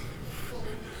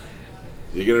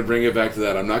 you're gonna bring it back to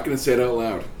that. I'm not gonna say it out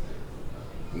loud.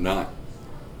 I'm not.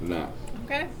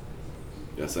 Okay.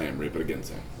 Yes, I am. Rape it again,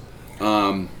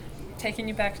 Sam. Taking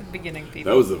you back to the beginning,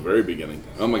 people. That was the very beginning.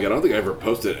 Oh my god, I don't think I ever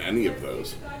posted any of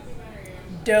those.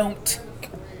 Don't.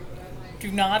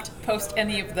 Do not post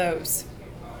any of those.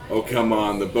 Oh, come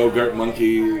on. The Bogart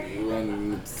monkey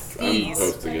one. I'm Please.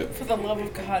 posting it. For the love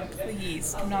of God,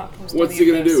 please do not post What's any he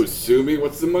of gonna do? those. Sue me?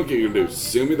 What's the monkey gonna do?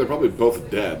 Sue me? They're probably both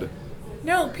dead.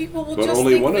 No, people will But just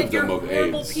only think one that of you're them of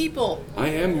horrible AIDS. people. I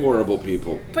am horrible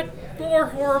people. But more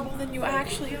horrible than you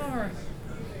actually are.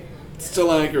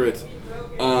 Still accurate.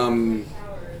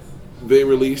 They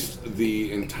released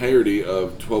the entirety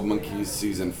of 12 Monkeys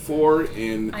Season 4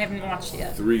 in I haven't watched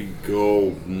yet. 3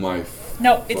 go my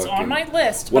No, it's fucking- on my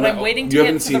list, Well, but I'm now, waiting you to get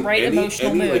haven't to the seen right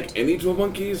emotional mood. Like any 12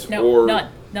 Monkeys? No, or... none.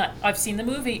 I've seen the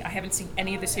movie. I haven't seen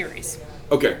any of the series.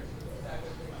 Okay.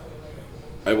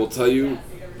 I will tell you,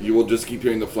 you will just keep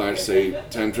hearing the Flash say,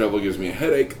 time travel gives me a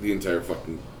headache, the entire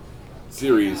fucking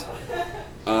series.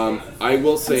 I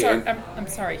will say... I'm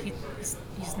sorry.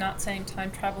 He's not saying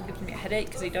time travel gives me a headache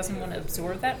because he doesn't want to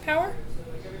absorb that power?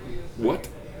 What?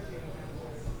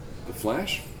 The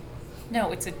Flash?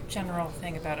 No, it's a general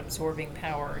thing about absorbing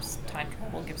powers. Time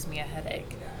travel gives me a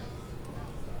headache.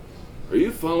 Are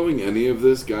you following any of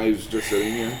this guy who's just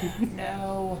sitting here?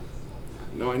 No.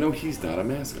 No, I know he's not.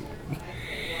 I'm asking.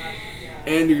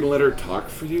 And you're gonna let her talk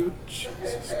for you?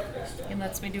 Jesus Christ. He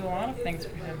lets me do a lot of things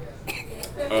for him.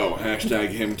 Oh, hashtag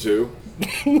him too?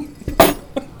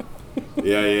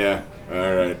 Yeah.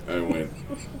 Alright, I win.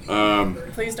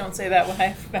 Please don't say that when I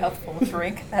have a mouthful of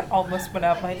drink. That almost went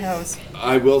out my nose.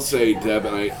 I will say, Deb,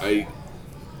 and I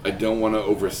don't want to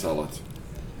oversell it.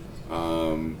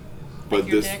 But Like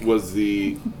your this dick? was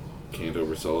the... Can't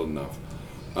oversell it enough.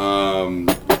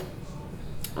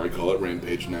 I call it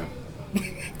Rampage now.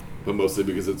 But mostly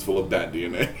because it's full of bat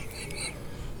DNA.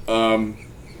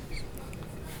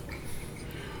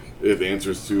 It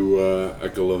answers to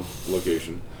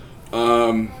echolocation.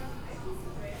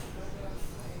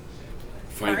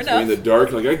 Find enough. in the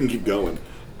dark. Like, I can keep going.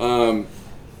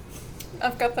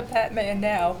 I've got the Batman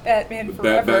now. Batman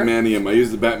forever. Batmanium. I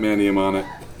use the Batmanium on it.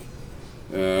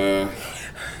 I'm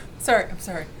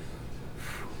sorry.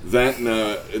 That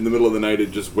in the middle of the night, it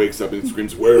just wakes up and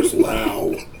screams, "Where's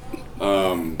Lau?"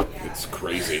 It's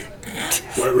crazy.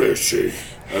 Where is she?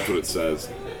 That's what it says.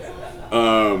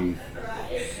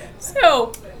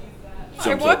 So,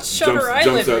 I watched Shutter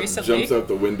Island recently. Jumps out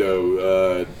the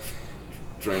window,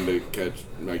 trying to catch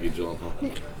Maggie Gyllenhaal.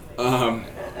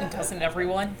 And doesn't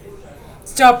everyone?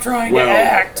 Stop trying to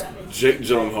act! Jake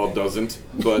Gyllenhaal doesn't,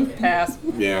 but Pass.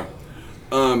 yeah.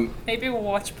 Maybe we'll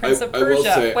watch Prince of I will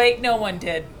Persia. say- Wait, no one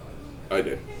did. I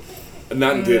did.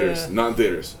 Not in theaters. Not in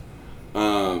theaters.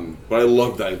 But I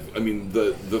love that. I mean,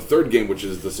 the third game, which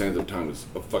is The Sands of Time, is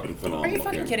a fucking phenomenal Are you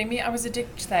fucking game. kidding me? I was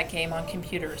addicted to that game on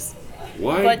computers.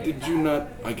 Why But- did you not?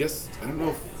 I guess I don't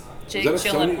know. Jake Was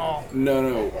that a Sony? Gyllenhaal.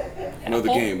 No. The Apple?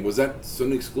 game was that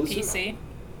Sony exclusive? PC.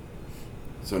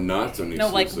 So not Sony No,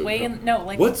 like exclusive.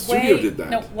 like What studio way, did that?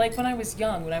 No, like when I was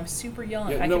young, when I was super young.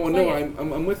 Yeah, I no, could no. play it.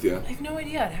 I'm with you. I have no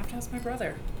idea. I'd have to ask my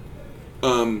brother.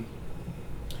 12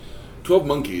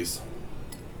 Monkeys.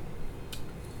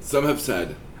 Some have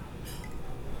said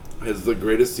is the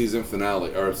greatest season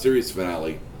finale or series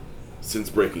finale since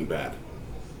Breaking Bad.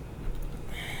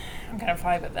 I'm kind of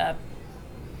fine with that.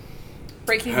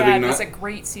 Breaking Having Bad was not- a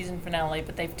great season finale,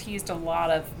 but they've teased a lot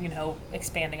of,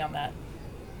 expanding on that.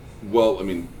 Well, I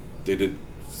mean, they did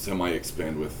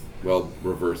semi-expand with,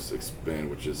 reverse expand,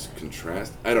 which is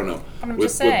contrast. I don't know. I'm with,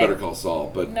 just saying. with Better Call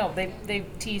Saul, but No, they've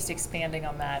teased expanding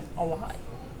on that a lot.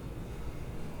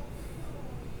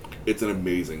 it's an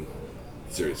amazing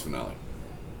series finale.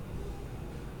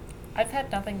 I've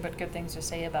had nothing but good things to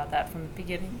say about that from the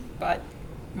beginning, but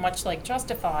much like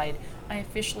Justified, I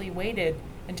officially waited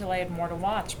until I had more to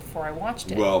watch before I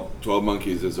watched it. Well, 12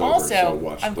 Monkeys is over, also, so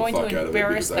watch I'm the going fuck to out of it.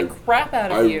 embarrass because the crap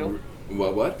out of you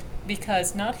What?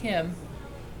 because not him.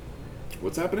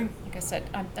 What's happening? Like I said,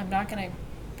 I'm not going to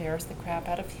embarrass the crap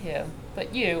out of him,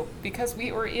 but you, because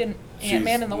we were in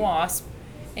Ant-Man and the Wasp,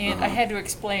 and I had to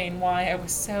explain why I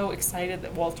was so excited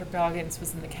that Walter Goggins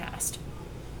was in the cast.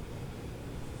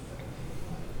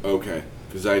 Okay,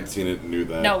 because I had seen it and knew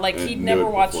that. No, like and he'd knew never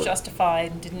it watched before.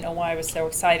 Justified and didn't know why I was so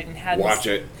excited and hadn't Watch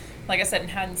it. Like I said,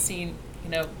 and hadn't seen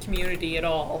Community at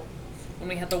all. When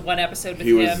we had the one episode with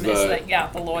He was him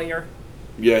as the lawyer,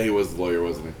 Yeah, he was the lawyer,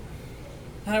 wasn't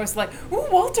and I was like, "Ooh,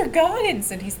 Walter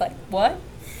Goggins," and he's like, "What?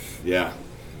 he? Yeah,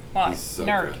 Why? He's so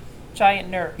Nerd, good.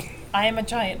 giant nerd. I am a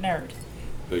giant nerd."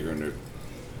 bigger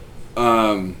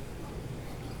nerd.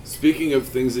 Speaking of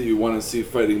things that you want to see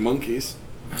fighting monkeys,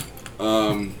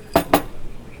 I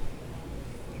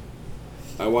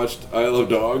watched I Love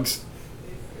Dogs.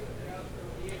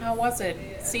 How was it?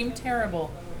 It seemed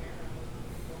terrible.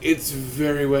 It's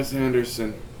very Wes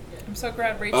Anderson. I'm so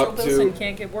glad Rachel Up to- Bilson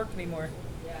can't get work anymore.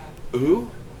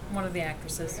 Who? One of the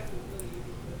actresses,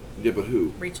 Yeah, but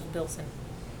who? Rachel Bilson.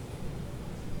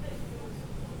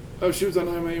 Oh, she was on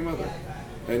I Met Your Mother.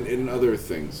 And in other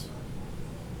things.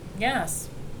 Yes.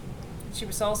 She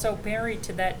was also married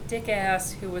to that dick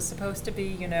ass who was supposed to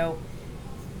be,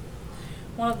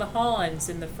 one of the Hans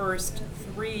in the first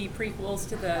 3 prequels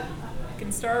to the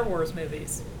fucking Star Wars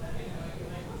movies.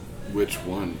 Which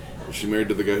one? Was she married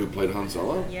to the guy who played Han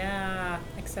Solo? Yeah,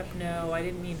 except no, I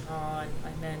didn't mean Han.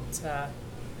 I meant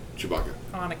Chewbacca.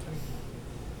 Anakin.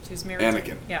 She was married.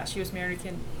 Anakin. Yeah, she was married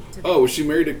to. Oh, was she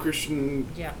married to Christian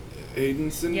Yeah.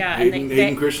 Haydenson? Yeah, and Hayden, they-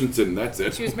 Hayden Christensen, that's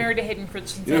it. She was married to Hayden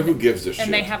Christensen. You know who gives a shit?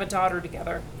 And they have a daughter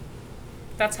together.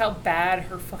 That's how bad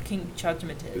her fucking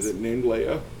judgment is. Is it named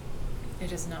Leia?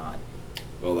 It is not.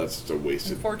 Well, that's just a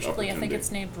wasted Unfortunately, I think opportunity.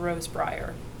 it's named Rose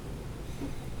Breyer.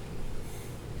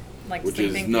 Like Which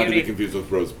is Sleeping not Beauty. to be confused with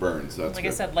Rose Byrne, so that's Like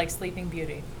good. I said, like Sleeping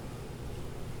Beauty.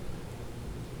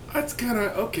 That's kind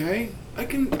of okay. I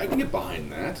can get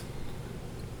behind that.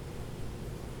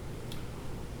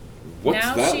 What's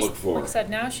now that she's, look for? Like I said,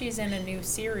 now she's in a new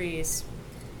series.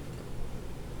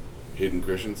 Hayden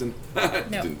Christensen? No.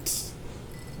 Didn't.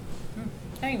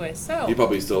 Anyway, so He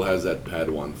probably still has that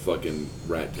Padawan fucking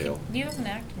rat tail. he doesn't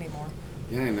act anymore.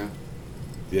 Yeah, I know.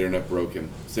 The internet broke him.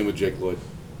 Same with Jake Lloyd.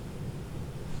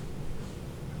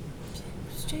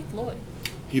 Who's Jake Lloyd?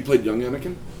 He played young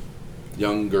Anakin?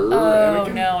 Younger Oh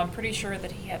Anakin? no, I'm pretty sure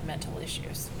that he had mental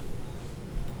issues.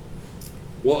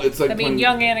 Well, it's like I mean, when-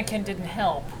 young Anakin didn't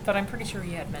help, but I'm pretty sure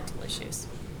he had mental issues.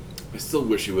 I still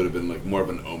wish he would have been like more of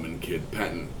an Omen kid.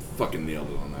 Patton fucking nailed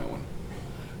it on that one.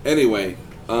 Anyway,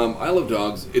 I Love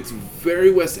Dogs. It's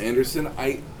very Wes Anderson.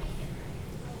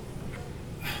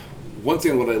 Once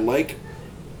again, what I like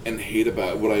and hate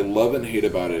about what I love and hate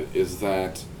about it is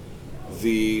that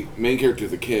the main character,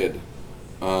 the kid,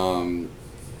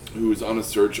 who's on a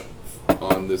search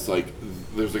on this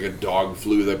there's like a dog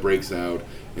flu that breaks out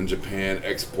in Japan,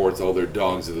 exports all their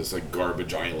dogs to this like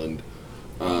garbage island.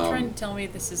 Are you trying to tell me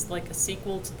this is like a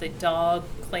sequel to the dog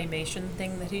claymation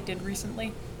thing that he did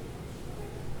recently?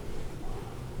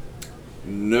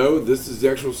 No, this is the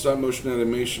actual stop motion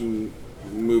animation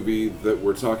movie that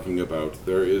we're talking about.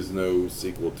 There is no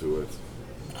sequel to it.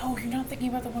 Oh, you're not thinking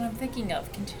about the one I'm thinking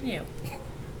of. Continue.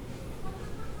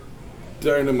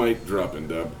 Dynamite dropping,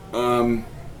 Dub.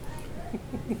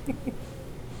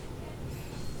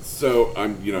 So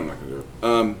I'm not gonna do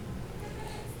it.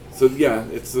 So yeah,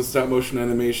 it's the stop motion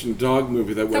animation dog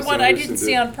movie that The Wes one I Anderson didn't did.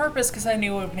 see on purpose because I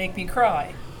knew it would make me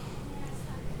cry.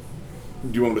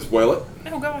 Do you want me to spoil it?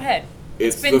 No, go ahead.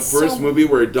 It's been the first so- movie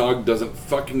where a dog doesn't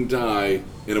fucking die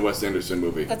in a Wes Anderson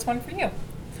movie. That's one for you.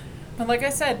 But like I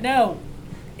said, no.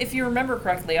 If you remember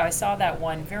correctly, I saw that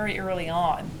one very early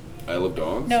on. I Love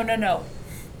Dogs? No.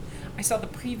 I saw the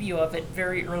preview of it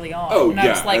very early on. Oh, and I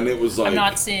was yeah, like, and it was I'm like-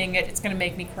 not seeing it. It's going to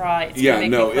make me cry. It's Yeah, gonna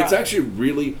make no, me cry. it's actually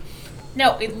really...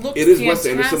 No, it looked It is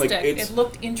fantastic. Wes Anderson, like, it's- It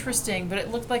looked interesting, but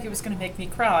it looked like it was going to make me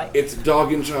cry. It's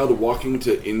dog and child walking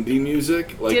to indie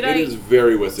music. Like, Did it I- is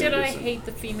very Wes Did I Anderson. hate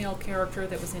the female character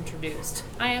that was introduced?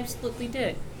 I absolutely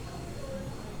did.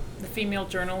 The female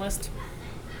journalist?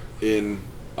 In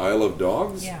I Love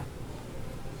Dogs? Yeah.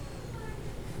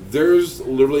 There's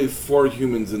literally 4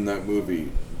 humans in that movie.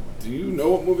 Do you know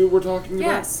what movie we're talking about?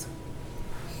 Yes.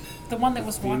 The one that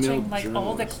was Female watching like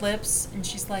all the journalist. clips, and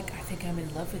she's like, "I think I'm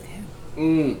in love with him."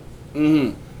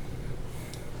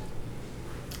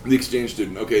 The exchange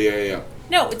student. Okay, yeah.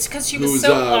 No, it's because she was Who's,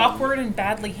 so awkward and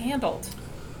badly handled.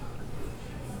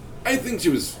 I think she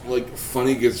was, like,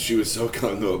 funny because she was so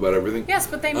gung-ho about everything. Yes,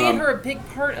 but they made her a big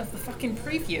part of the fucking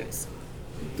previews.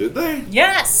 Did they?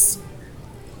 Yes.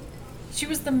 She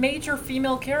was the major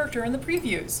female character in the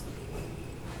previews.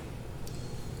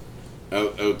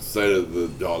 Outside of the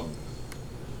dog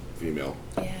female.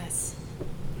 Yes.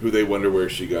 Who they wonder where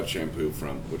she got shampoo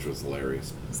from, which was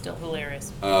hilarious. Still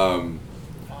hilarious. Um...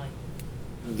 Fine.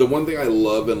 The one thing I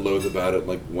love and loathe about it,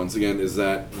 like, once again, is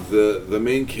that the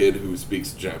main kid who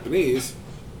speaks Japanese,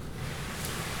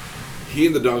 he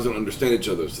and the dogs don't understand each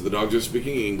other. So the dogs are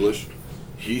speaking English,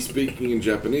 he's speaking in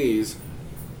Japanese,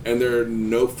 and there are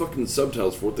no fucking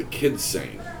subtitles for what the kid's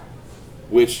saying.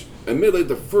 Which, admittedly,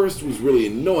 the first was really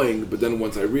annoying, but then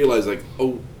once I realized, like,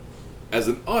 oh, as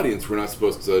an audience, we're not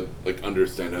supposed to, like,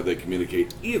 understand how they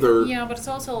communicate either. Yeah, but it's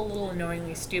also a little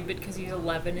annoyingly stupid because he's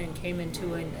 11 and came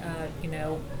into an,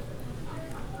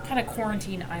 kind of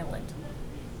quarantine island.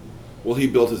 Well, he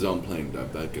built his own plane,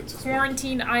 that gets explained.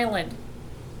 Quarantine island.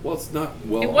 Well, it's not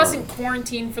well It wasn't armed.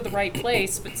 quarantine for the right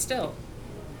place, but still.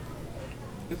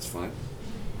 It's fine.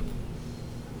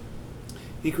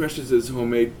 He crushes his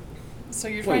homemade. So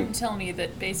you're Plane. trying to tell me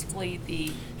that basically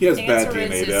the He has bad answer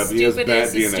DNA, is Deb. as He has stupid bad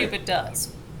as DNA. stupid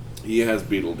does. He has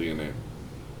beetle DNA.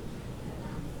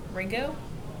 Ringo?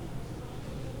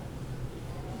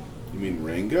 You mean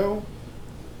Rango?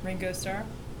 Ringo Starr?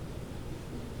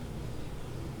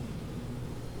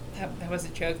 That was a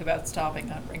joke about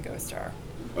stopping on Ringo Starr.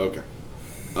 Okay.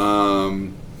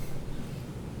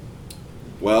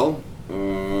 Well,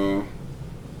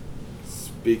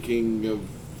 speaking of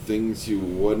things you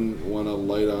wouldn't want to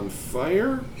light on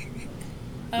fire?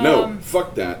 No,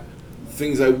 fuck that.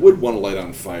 Things I would want to light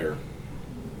on fire.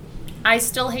 I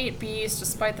still hate bees,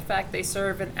 despite the fact they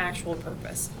serve an actual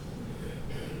purpose.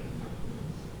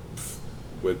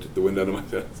 Wait, took the wind out of my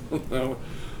desk.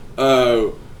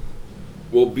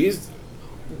 Well, bees.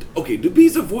 Okay, do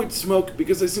bees avoid smoke?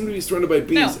 Because I seem to be surrounded by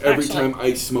bees No, every actually. time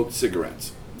I smoke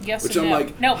cigarettes. Yes Which and I'm no.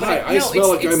 like, no, but hi, I smell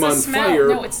like it's I'm the on smell. fire.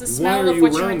 No, it's the Why smell are of you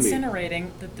what you're around me?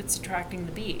 incinerating that's attracting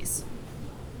the bees.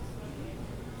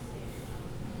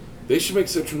 They should make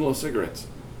citronella cigarettes.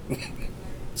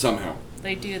 Somehow.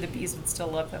 They do. The bees would still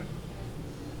love them.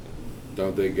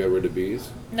 Don't they get rid of bees?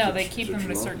 No, they keep them at a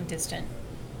Citronella? certain distance.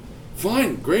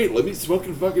 Fine, great. Let me smoke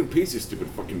in fucking peace, you stupid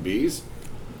fucking bees.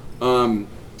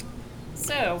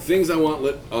 So, Things I want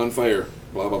lit on fire.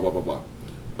 Blah, blah, blah, blah, blah.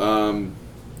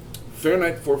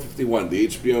 Fahrenheit 451, the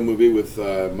HBO movie with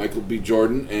Michael B.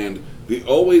 Jordan and the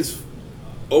always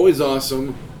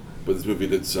awesome, but this movie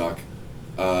did suck,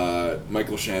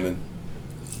 Michael Shannon.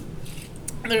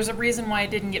 there's a reason why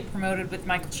it didn't get promoted with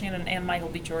Michael Shannon and Michael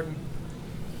B. Jordan.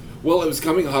 Well, it was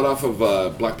coming hot off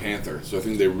of Black Panther, so I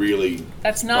think they really...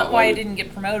 That's not why it spotlighted- didn't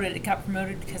get promoted. It got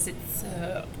promoted because it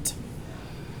sucked.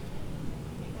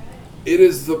 It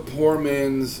is the poor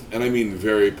man's, and I mean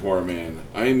very poor man,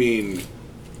 I mean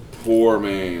poor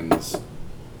man's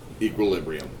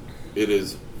Equilibrium. It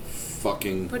is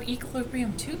fucking... But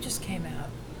Equilibrium 2 just came out.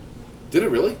 Did it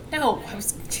really? No, I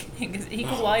was kidding.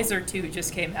 Equalizer 2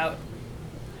 just came out.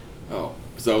 Oh,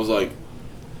 because I was like,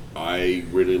 I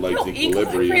really liked No, Equilibrium.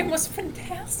 Equilibrium was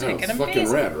fantastic Oh, it's and fucking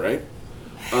amazing. rad, right?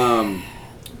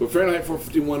 But Fahrenheit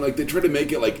 451, like, they tried to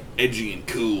make it, like, edgy and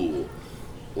cool.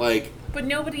 Like, But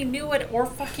nobody knew it or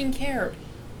fucking cared.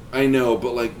 I know,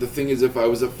 but, like, the thing is, if I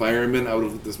was a fireman, I would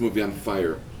have lit this movie on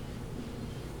fire.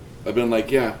 I've been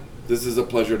like, yeah, this is a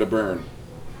pleasure to burn.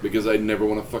 Because I'd never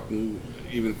want to fucking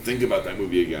even think about that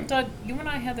movie again. Doug, you and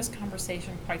I had this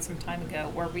conversation quite some time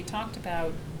ago where we talked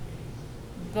about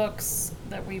books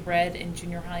that we read in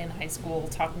junior high and high school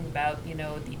talking about, you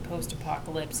know, the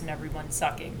post-apocalypse and everyone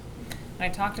sucking. And I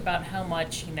talked about how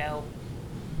much, you know,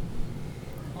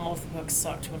 all of the books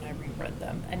sucked when I reread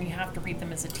them. And you have to read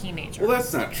them as a teenager. Well,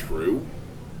 that's not true.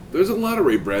 There's a lot of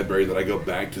Ray Bradbury that I go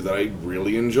back to that I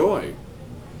really enjoy.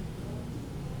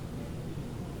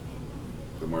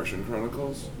 The Martian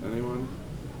Chronicles? Anyone?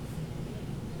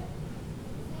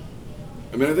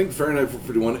 I mean, I think Fahrenheit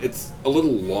 451, it's a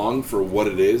little long for what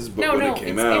it is, but when it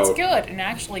came out... it's good. And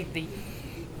actually,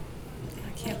 I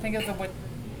can't think of what,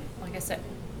 like I said,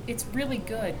 it's really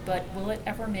good, but will it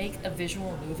ever make a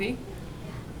visual movie?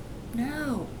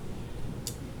 No.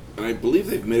 And I believe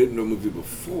they've made it into a movie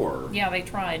before. Yeah, they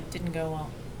tried. Didn't go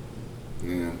well.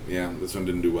 Yeah, this one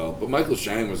didn't do well. But Michael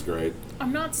Shannon was great.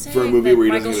 I'm not saying For a movie that where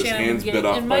he Michael doesn't get his Shannon hands did- bit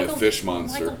off and by a Michael- fish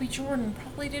monster. Michael B. Jordan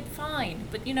probably did fine,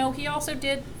 but you know he also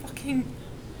did fucking.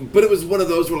 But it was one of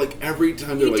those where, like, every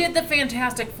time they're He like... did the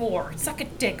Fantastic Four. Suck a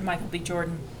dick, Michael B.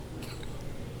 Jordan.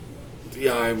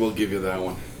 Yeah, I will give you that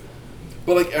one.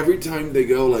 But, like, every time they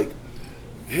go, like,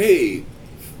 hey,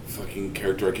 fucking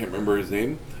character, I can't remember his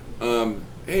name.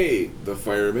 Hey, the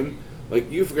fireman,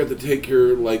 like, you forgot to take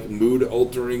your, like,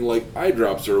 mood-altering, like, eye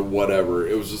drops or whatever.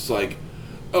 It was just like,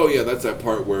 oh, yeah, that's that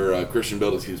part where Christian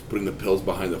Bale is he's putting the pills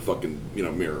behind the fucking, you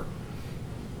know, mirror.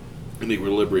 In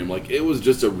Equilibrium. Like, it was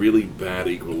just a really bad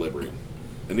Equilibrium.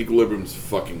 And Equilibrium's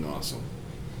fucking awesome.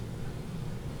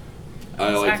 I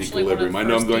It was like actually one of Equilibrium. the I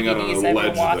know I'm first going out on DVDs a I ever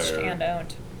ledge watched there. and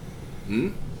owned. Hmm?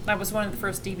 That was one of the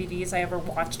first DVDs I ever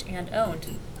watched and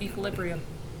owned. Equilibrium.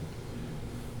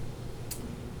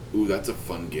 Ooh, that's a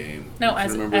fun game. No, I can't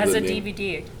as remember a the name.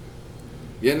 DVD.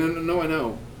 Yeah, no, I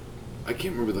know. I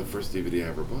can't remember the first DVD I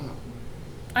ever bought.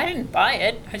 I didn't buy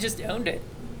it. I just owned it.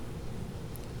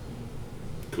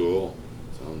 Cool.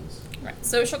 Sounds... Right.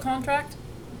 Social Contract.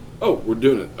 Oh, we're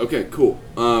doing it. Okay, cool.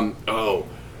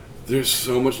 There's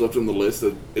so much left on the list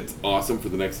that it's awesome for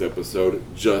the next episode.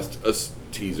 Just a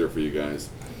teaser for you guys.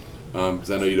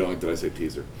 Because I know you don't like that I say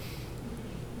teaser.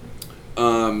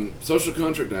 Social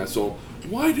Contract, asshole.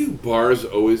 Why do bars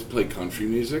always play country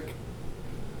music?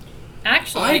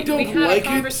 Actually, I don't we had like a it.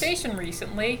 conversation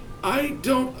recently. I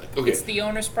don't... Okay. It's the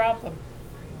owner's problem.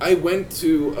 I went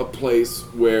to a place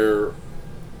where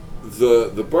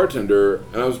the bartender,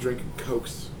 and I was drinking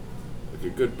Cokes like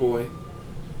a good boy,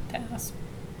 Pass.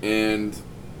 and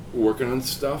working on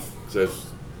stuff, because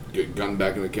I've gotten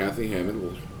back into Kathy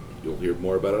Hammond. You'll hear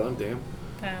more about it on Damn.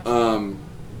 Pass.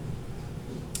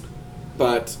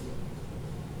 But,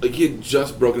 like, he had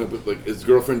just broken up with, like, his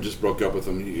girlfriend just broke up with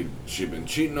him. She'd been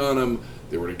cheating on him.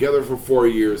 They were together for 4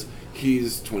 years.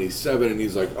 He's 27, and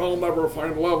he's like, I'll never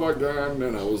find love again.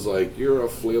 And I was like, you're a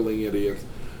flailing idiot.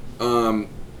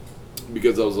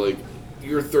 Because I was like,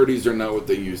 your 30s are not what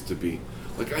they used to be.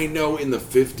 Like, I know in the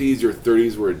 50s, your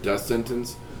 30s were a death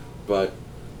sentence, but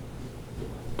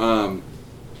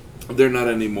they're not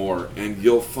anymore. And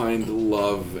you'll find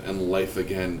love and life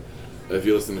again if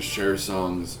you listen to Cher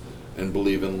songs and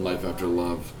believe in life after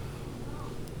love.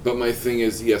 But my thing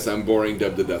is, yes, I'm boring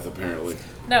Deb to death, apparently.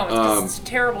 No, it's 'cause it's a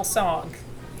terrible song.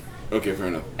 Okay, fair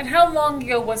enough. And how long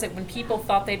ago was it when people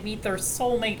thought they'd meet their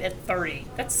soulmate at 30?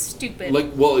 That's stupid.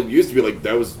 Like, well, it used to be like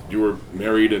that was you were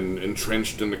married and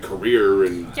entrenched in a career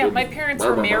and yeah, my parents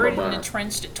were married and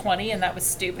entrenched at 20, and that was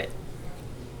stupid.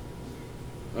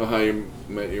 Oh, hi,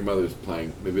 your mother's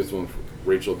playing. Maybe it's one with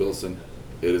Rachel Bilson.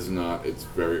 It is not. It's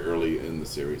very early in the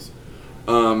series.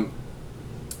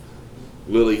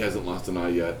 Lily hasn't lost an eye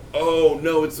yet. Oh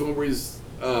no, it's the one where he's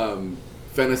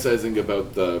fantasizing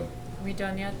about the. Are we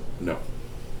done yet? No.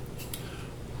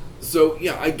 So,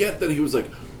 yeah, I get that he was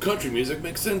like, country music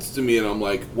makes sense to me, and I'm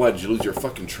like, why, did you lose your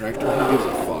fucking tractor? Who gives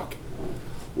a fuck?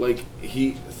 Like,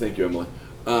 thank you, Emily.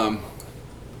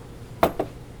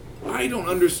 I don't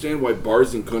understand why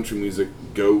bars and country music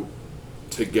go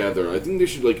together. I think they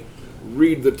should, like,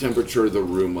 read the temperature of the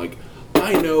room. Like,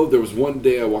 I know there was one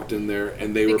day I walked in there,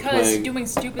 and they were playing... Because doing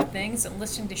stupid things and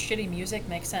listening to shitty music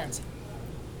makes sense.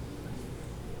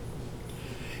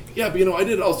 Yeah, but I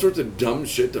did all sorts of dumb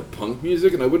shit to punk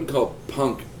music, and I wouldn't call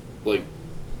punk, like,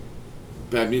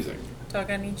 bad music. Doug,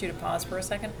 I need you to pause for a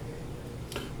second.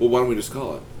 Well, why don't we just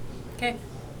call it? Okay.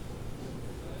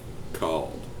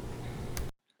 Called.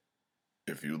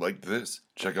 If you liked this,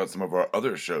 check out some of our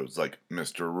other shows like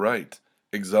Mr. Right,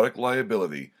 Exotic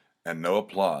Liability, and No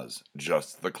Applause,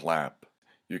 Just the Clap.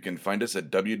 You can find us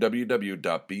at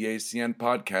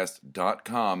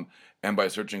www.bacnpodcast.com and by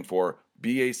searching for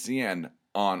BACN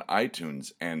on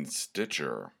iTunes and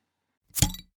Stitcher.